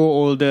we grow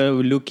older,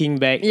 looking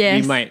back,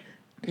 we might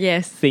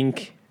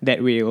think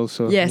that way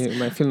also. Yes. You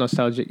might feel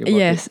nostalgic about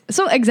it.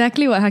 So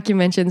exactly what Hakim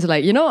mentions,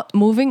 like, you know,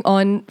 moving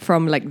on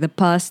from like the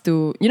past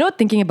to, you know,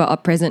 thinking about our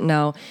present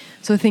now.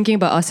 So thinking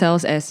about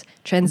ourselves as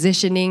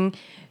transitioning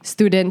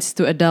students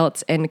to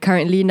adults and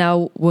currently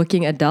now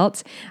working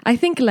adults. I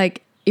think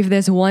like if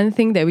there's one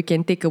thing that we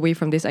can take away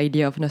from this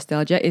idea of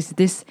nostalgia is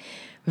this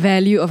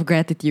value of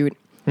gratitude.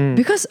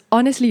 Because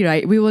honestly,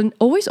 right, we will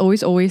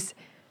always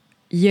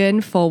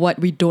yearn for what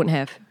we don't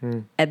have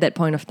at that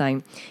point of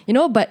time. You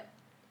know, but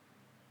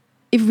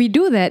if we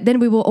do that, then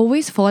we will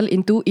always fall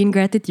into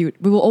ingratitude.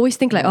 We will always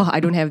think like, oh,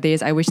 I don't have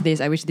this, I wish this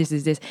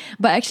is this.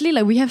 But actually,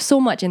 like we have so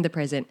much in the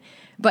present.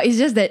 But it's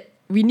just that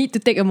we need to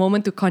take a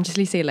moment to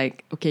consciously say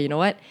like, okay, you know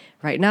what?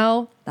 Right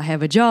now, I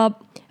have a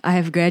job. I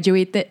have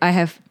graduated. I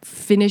have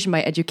finished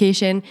my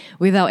education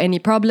without any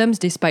problems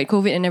despite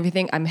COVID and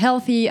everything. I'm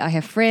healthy. I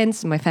have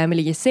friends. My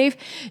family is safe.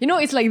 You know,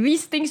 it's like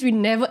these things we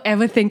never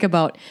ever think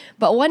about.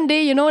 But one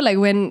day, you know, like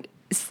when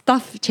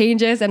stuff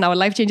changes and our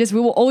life changes, we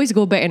will always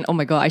go back and, oh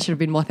my God, I should have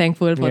been more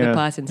thankful for the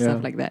past and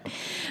stuff like that.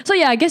 So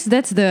I guess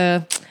that's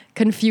the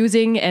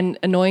confusing and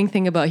annoying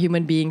thing about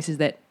human beings is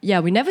that,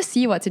 we never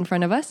see what's in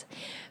front of us.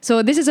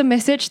 So this is a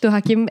message to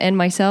Hakim and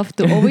myself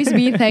to always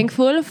be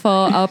thankful for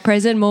our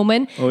present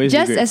moment, always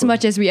just as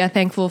much as we are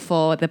thankful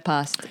for the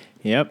past.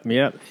 Yep.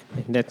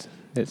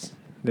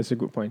 That's a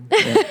good point.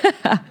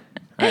 Yeah.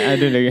 I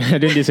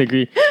don't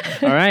disagree.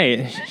 All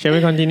right, shall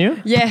we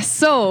continue? Yes.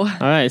 So. All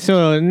right.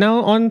 So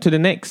now on to the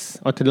next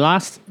or to the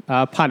last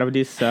part of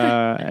this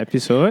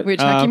episode, which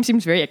Hakim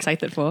seems very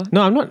excited for.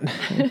 No, I'm not.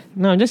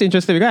 No, I'm just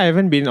interested because I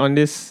haven't been on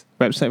this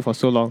website for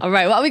so long. All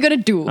right, what are we gonna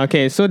do?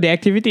 Okay, so the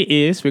activity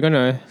is we're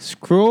gonna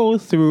scroll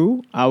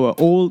through our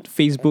old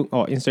Facebook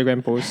or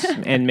Instagram posts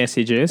and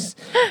messages,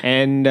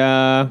 and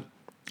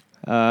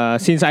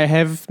since I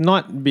have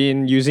not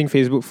been using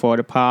Facebook for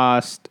the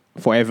past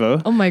forever.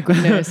 Oh my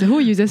goodness, who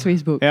uses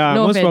Facebook? Yeah,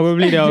 no most offense.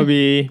 probably there will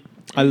be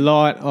a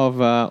lot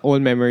of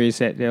old memories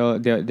that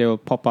they'll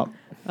pop up.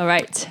 All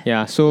right.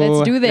 Yeah, so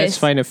let's do this. Let's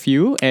find a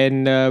few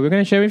and we're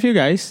going to share with you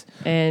guys.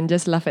 And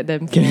just laugh at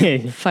them for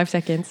 5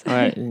 seconds. All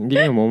right, give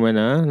me a moment.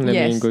 Let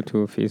me go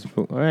to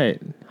Facebook. All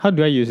right. How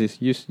do I use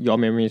this? Use your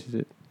memories, is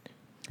it?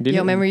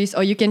 Your memories,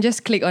 or you can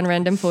just click on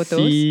random photos.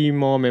 See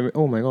more memories.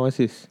 Oh my God, what's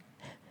this?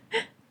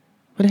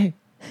 What the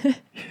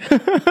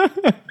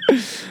heck?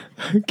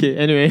 Okay,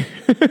 anyway.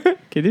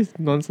 Okay, this is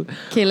nonsense.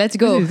 Okay, let's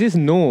go. This is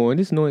No.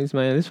 This No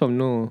Ismail. This is from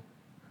No.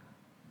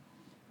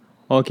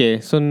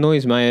 Okay, so No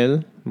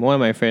Ismail, one of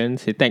my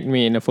friends, he tagged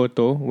me in a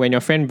photo when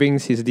your friend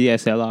brings his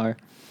DSLR.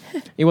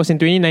 It was in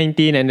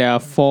 2019 and there are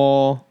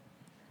 4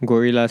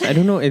 gorillas. I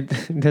don't know, it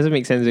doesn't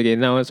make sense again.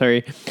 No,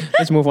 sorry.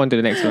 Let's move on to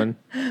the next one.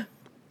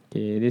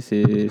 Okay, this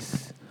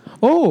is...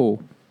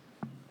 Oh!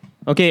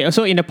 Okay,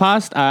 so in the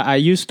past, I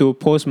used to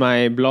post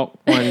my blog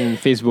on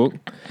Facebook.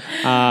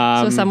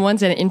 So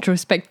someone's an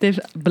introspective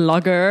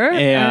blogger.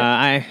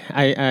 Yeah,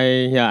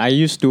 I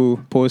used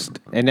to post,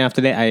 and then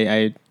after that,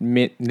 I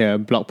made the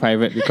blog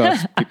private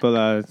because people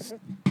are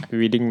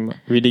reading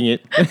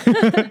it.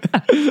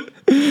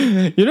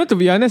 To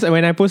be honest,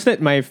 when I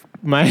posted my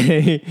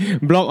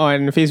blog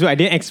on Facebook, I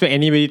didn't expect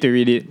anybody to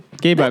read it.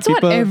 Okay, That's but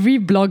people, what every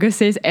blogger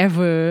says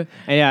ever.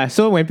 yeah.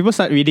 So when people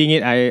start reading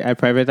it, I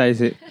privatize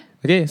it.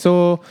 Okay,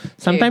 so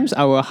sometimes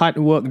our hard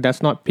work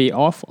does not pay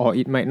off, or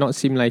it might not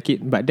seem like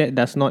it, but that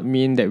does not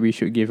mean that we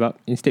should give up.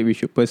 Instead, we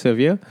should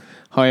persevere.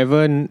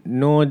 However,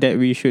 know that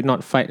we should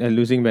not fight a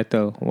losing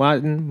battle.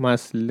 One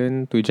must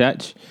learn to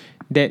judge.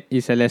 That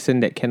is a lesson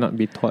that cannot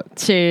be taught.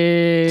 What's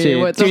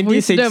of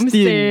wisdom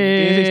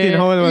 2016,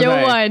 how old was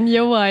I?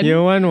 Year one.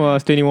 Year one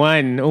was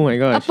 21. Oh my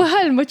gosh. Apa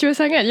hal mature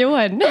sangat year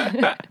one?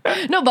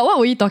 No, but what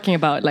were you talking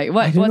about? Like,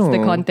 what's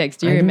the context?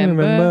 Do you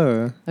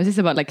remember? Was this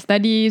about like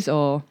studies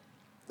or?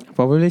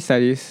 Probably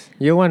studies.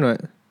 Year one,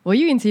 what? Were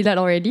you in Silat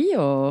already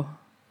or?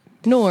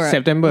 No, right?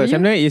 September is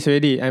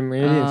ready. I'm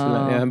already in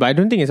Silat. Yeah, but I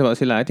don't think it's about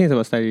Silat. I think it's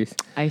about studies.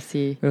 I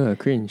see.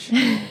 Cringe.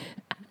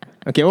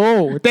 Okay,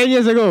 10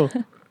 years ago.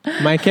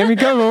 My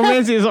Chemical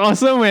Romance is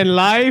awesome when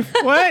live.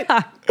 What?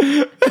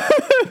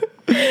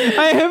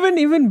 I haven't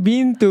even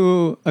been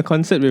to a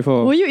concert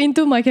before. Were you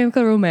into My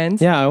Chemical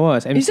Romance? Yeah, I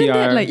was. MCR. Isn't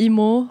that like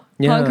emo?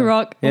 Yeah. Punk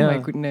rock? Yeah. Oh my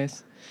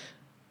goodness.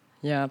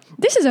 Yeah.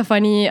 This is a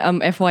funny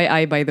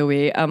FYI, by the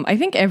way. I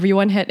think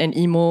everyone had an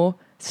emo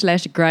 /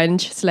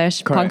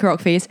 grunge / punk rock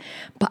phase,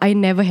 but I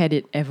never had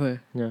it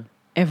ever. Yeah.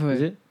 Ever.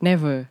 Is it?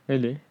 Never.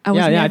 Really?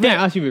 I think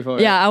I asked you before.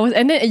 Right? Yeah, I was,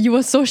 and then you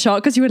were so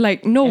shocked because you were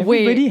like, no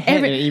way. Everybody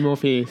had an emo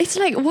phase. It's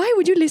like, why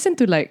would you listen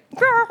to like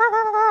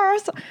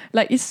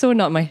it's so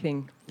not my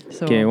thing.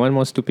 So. Okay, one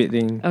more stupid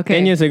thing. Okay.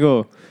 10 years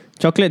ago,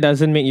 chocolate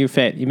doesn't make you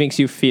fat. It makes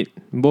you fit,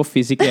 both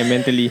physically and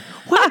mentally.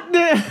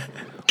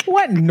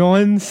 What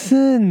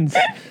nonsense.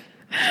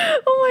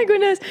 Oh my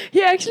goodness.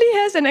 He actually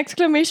has an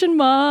exclamation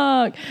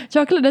mark.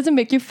 Chocolate doesn't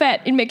make you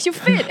fat. It makes you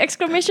fit.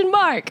 Exclamation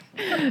mark.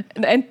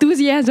 The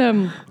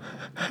enthusiasm.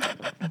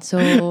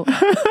 So,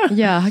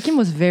 yeah, Hakim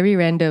was very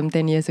random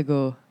 10 years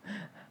ago.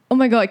 Oh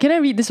my god, can I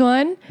read this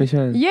one? Which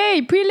one?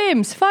 Yay,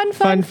 prelims.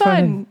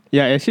 Fun.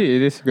 Yeah, actually,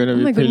 it is going to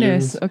be Oh my prelims.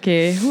 goodness.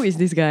 Okay, who is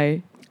this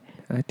guy?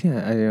 I think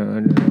I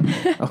don't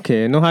know.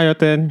 Okay, Noha, your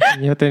turn.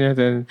 Your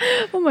turn.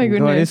 Oh my God,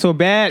 goodness. it's so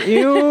bad.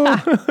 Ew.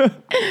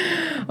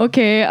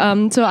 Okay,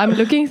 so I'm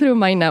looking through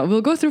mine now.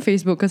 We'll go through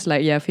Facebook because,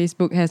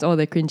 Facebook has all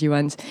the cringy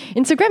ones.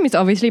 Instagram is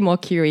obviously more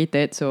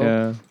curated,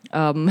 so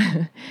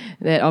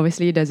that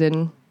obviously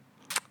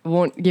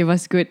won't give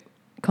us good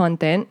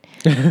content.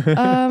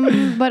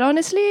 But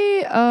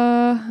honestly,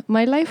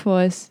 my life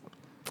was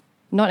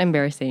not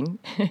embarrassing.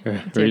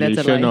 Really, that's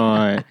a sure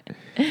lie. not.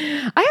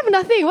 I have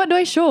nothing. What do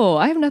I show?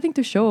 I have nothing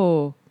to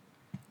show.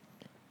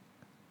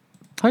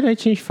 How do I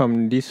change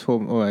from this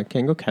home? Oh, I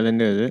can go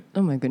calendar, is it?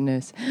 Oh my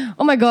goodness.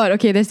 Oh my god.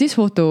 Okay, there's this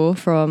photo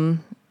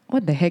from...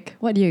 What the heck?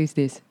 What year is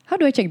this? How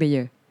do I check the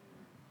year?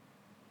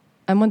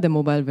 I'm on the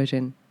mobile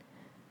version.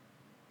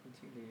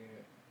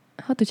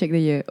 How to check the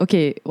year?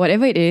 Okay,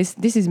 whatever it is,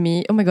 this is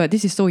me. Oh my god,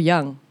 this is so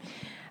young.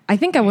 I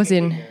think I was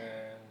in...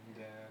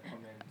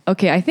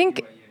 Okay, I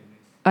think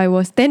I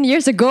was 10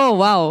 years ago.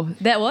 Wow.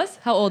 That was?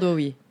 How old were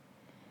we?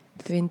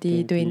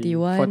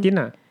 21? 14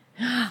 lah.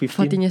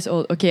 14 years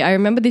old. Okay, I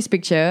remember this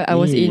picture. I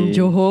was in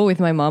Johor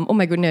with my mom. Oh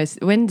my goodness.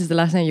 When is the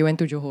last time you went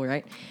to Johor,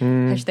 right?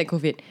 Hashtag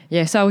COVID.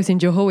 Yeah, so I was in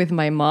Johor with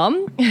my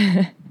mom.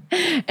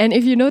 And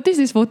if you notice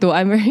this photo,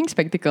 I'm wearing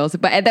spectacles.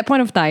 But at that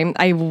point of time,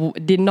 I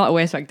did not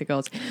wear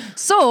spectacles.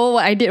 So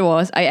what I did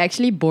was, I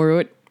actually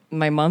borrowed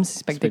my mom's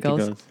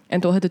spectacles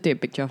and told her to take a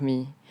picture of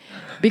me.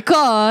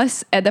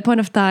 Because at that point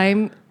of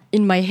time,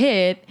 in my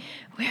head,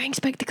 wearing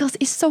spectacles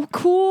is so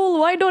cool.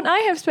 Why don't I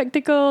have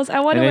spectacles? I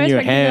want to wear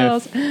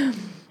spectacles.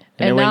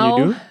 And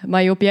now,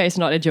 myopia is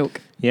not a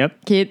joke.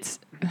 Yep. Kids,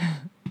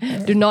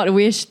 do not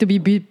wish to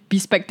be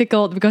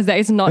spectacled because that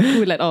is not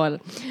cool at all.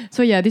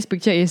 So yeah, this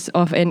picture is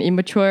of an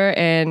immature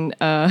and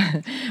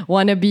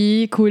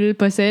wannabe cool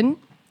person,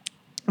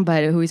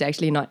 but who is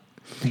actually not.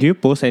 Do you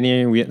post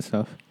any weird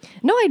stuff?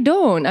 No, I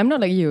don't. I'm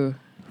not like you.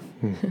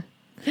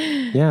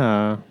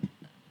 Yeah.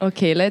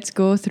 Okay, let's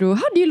go through.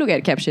 How do you look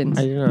at captions?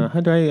 I don't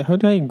know. How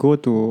do I go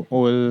to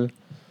old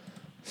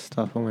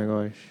stuff? Oh my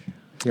gosh.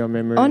 Your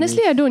memory.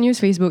 Honestly, I don't use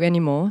Facebook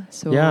anymore.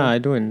 So yeah, I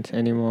don't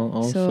anymore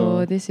also.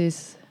 So this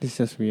is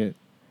just weird.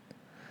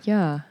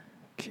 Yeah.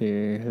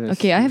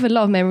 Okay. I have a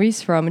lot of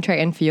memories from track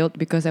and field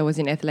because I was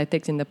in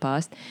athletics in the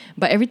past.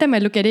 But every time I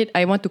look at it,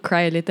 I want to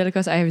cry a little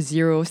because I have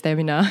zero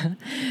stamina.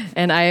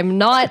 And I am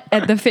not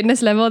at the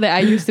fitness level that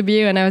I used to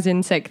be when I was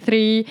in Sec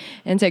 3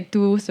 and Sec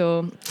 2.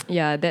 So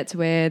yeah, that's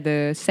where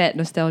the sad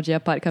nostalgia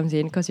part comes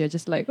in because you're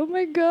just like, oh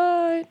my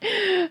God,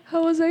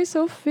 how was I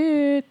so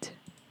fit?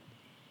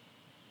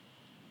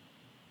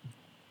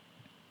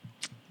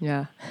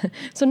 Yeah.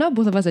 So now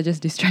both of us are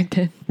just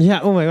distracted.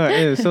 Yeah. Oh my God.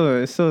 It's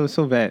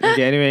so bad.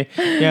 Okay. Anyway.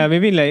 Yeah.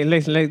 Maybe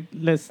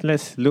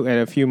let's look at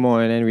a few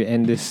more and then we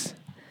end this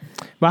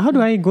But how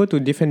do I go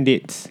to different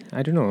dates?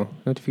 I don't know.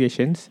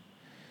 Notifications.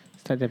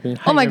 Start tapping.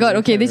 Oh my god,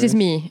 okay, this is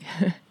me.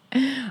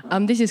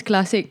 This is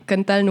classic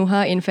Kental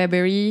Nuha in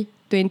February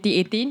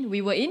 2018.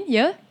 We were in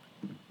year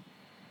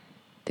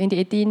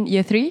 2018,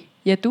 year 3,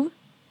 year 2?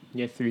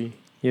 Year 3.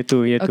 Year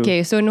 2, year 2.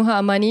 Okay, so Nuha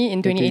Amani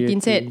in 2018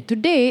 year said,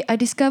 today I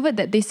discovered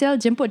that they sell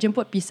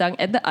jemput-jemput pisang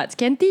at the arts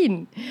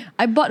canteen.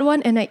 I bought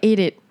one and I ate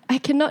it. I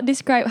cannot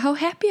describe how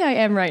happy I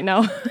am right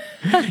now.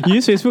 You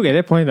use Facebook at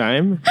that point in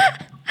time?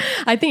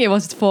 I think it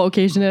was for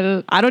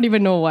occasional, I don't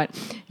even know what.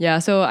 Yeah,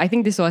 so I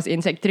think this was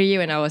in Sec 3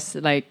 when I was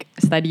like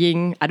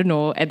studying, I don't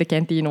know, at the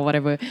canteen or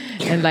whatever.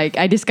 And like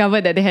I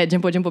discovered that they had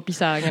jemput-jemput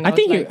pisang. And I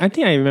think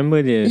I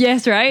remember this.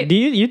 Yes, right?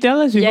 Did you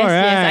tell us before, yes,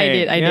 right?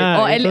 Yes, I did.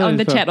 Or at least on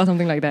the chat or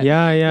something like that.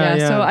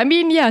 Yeah. So I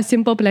mean,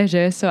 simple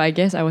pleasures. So I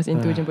guess I was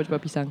into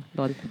jemput-jemput pisang.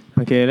 Lol.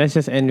 Okay, let's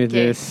just end with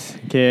this.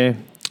 Okay,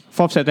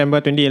 4th September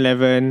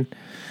 2011.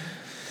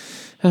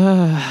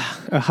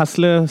 A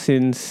hustler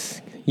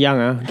since young.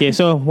 Okay,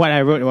 so what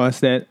I wrote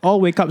was that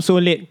all wake up so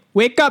late.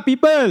 Wake up,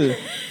 people!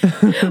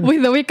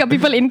 With the wake up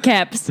people in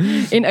caps,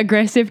 in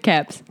aggressive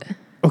caps.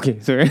 Okay,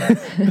 sorry.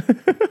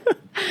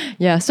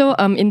 Yeah, so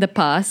in the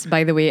past,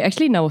 by the way,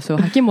 actually now also,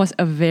 Hakim was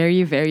a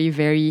very, very,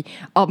 very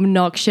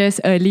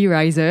obnoxious early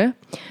riser.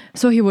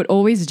 So he would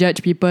always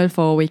judge people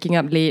for waking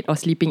up late or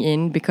sleeping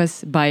in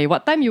because by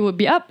what time you would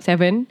be up?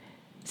 7?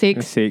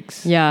 6?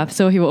 6. Yeah,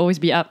 so he would always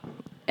be up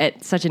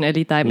at such an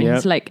early time. And Yep.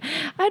 he's like,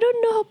 I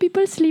don't know how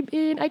people sleep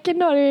in. I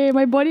cannot.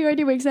 My body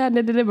already wakes up.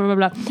 Blah, blah, blah,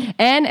 blah.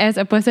 And as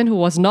a person who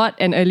was not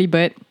an early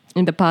bird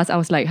in the past, I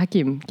was like,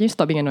 Hakim, can you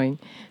stop being annoying?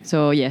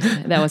 So yes,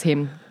 that was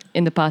him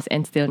in the past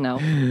and still now.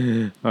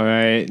 All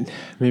right,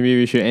 maybe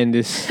we should end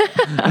this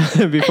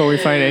before we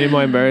find any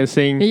more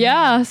embarrassing.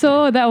 Yeah,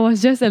 so that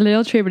was just a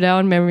little trip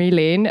down memory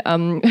lane.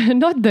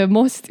 Not the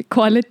most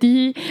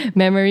quality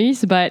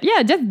memories, but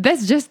yeah,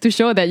 that's just to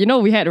show that,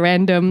 we had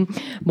random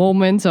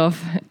moments of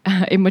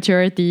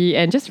immaturity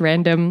and just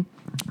random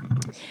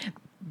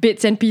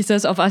bits and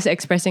pieces of us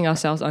expressing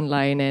ourselves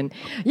online. And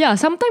yeah,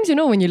 sometimes,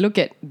 when you look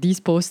at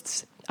these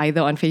posts, either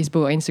on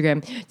Facebook or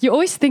Instagram, you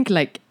always think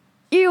like,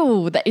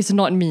 ew, that is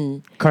not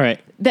me.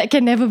 Correct. That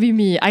can never be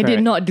me. I did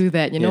Correct. not do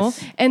that, know?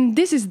 Yes. And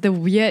this is the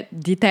weird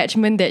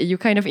detachment that you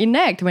kind of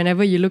enact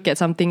whenever you look at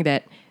something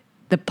that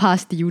the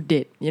past you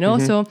did,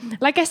 Mm-hmm. So,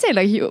 like I said,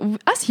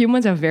 us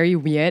humans are very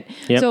weird.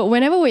 Yep. So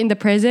whenever we're in the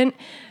present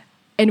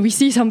and we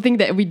see something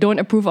that we don't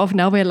approve of,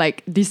 now we're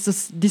like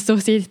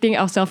dissociating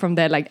ourselves from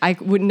that. Like, I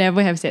would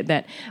never have said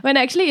that. When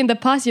actually in the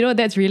past,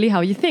 that's really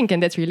how you think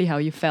and that's really how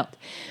you felt.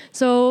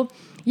 So,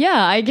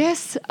 yeah, I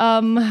guess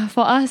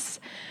for us,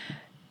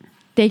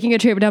 taking a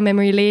trip down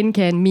memory lane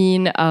can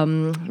mean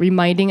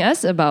reminding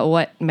us about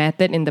what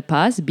mattered in the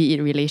past, be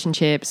it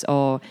relationships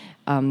or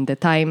the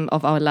time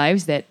of our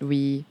lives that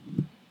we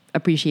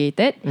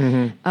appreciated.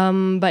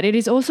 Mm-hmm. But it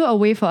is also a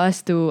way for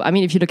us to,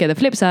 if you look at the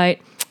flip side,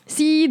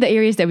 see the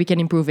areas that we can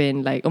improve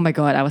in. Like, oh my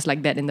God, I was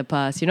like that in the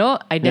past.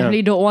 I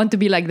definitely don't want to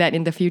be like that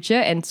in the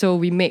future. And so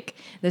we make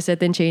the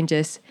certain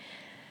changes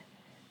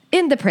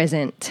in the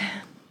present.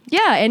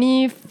 Yeah,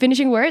 any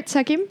finishing words,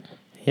 Hakim?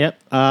 Yep.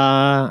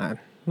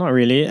 Not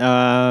really.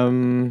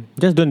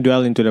 Just don't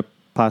dwell into the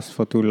past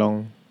for too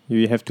long.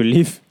 You have to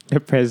live the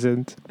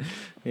present.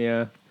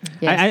 Yeah.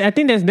 Yes. I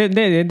think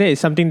that is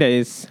something that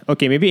is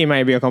okay. Maybe it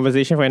might be a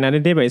conversation for another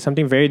day, but it's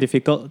something very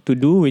difficult to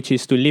do, which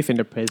is to live in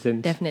the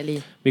present.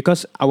 Definitely.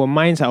 Because our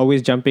minds are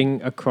always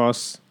jumping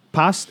across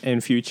past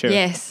and future.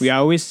 Yes. We are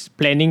always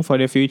planning for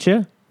the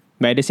future,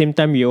 but at the same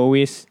time, we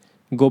always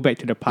go back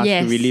to the past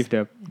Yes. to relive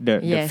the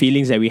Yes.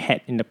 feelings that we had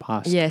in the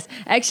past. Yes.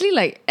 Actually,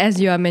 like, as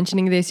you are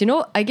mentioning this,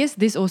 I guess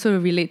this also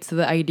relates to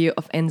the idea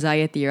of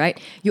anxiety, right?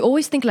 You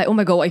always think like, oh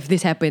my God, what if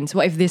this happens?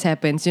 What if this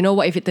happens?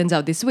 What if it turns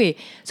out this way?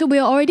 So we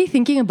are already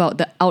thinking about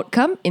the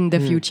outcome in the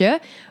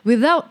future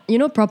without,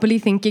 properly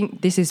thinking,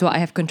 this is what I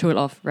have control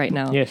of right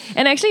now. Yes.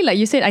 And actually, like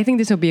you said, I think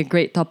this will be a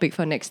great topic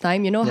for next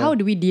time. How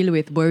do we deal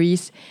with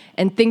worries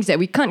and things that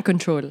we can't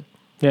control?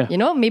 Yeah.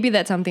 Maybe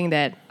that's something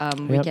that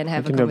we Yep, can I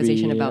have a think that'll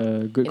conversation be about.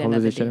 a good in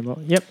another conversation day. about.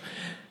 Yep.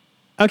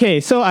 Okay,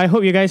 so I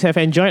hope you guys have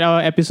enjoyed our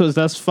episodes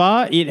thus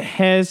far. It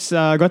has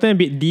gotten a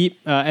bit deep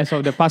as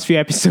of the past few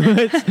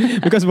episodes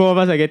because both of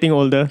us are getting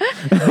older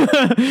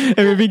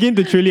and we begin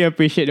to truly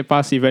appreciate the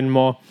past even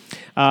more.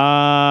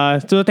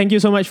 So thank you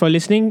so much for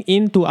listening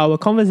into our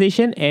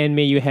conversation and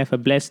may you have a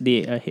blessed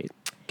day ahead.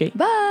 Okay.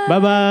 Bye.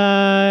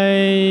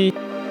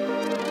 Bye-bye.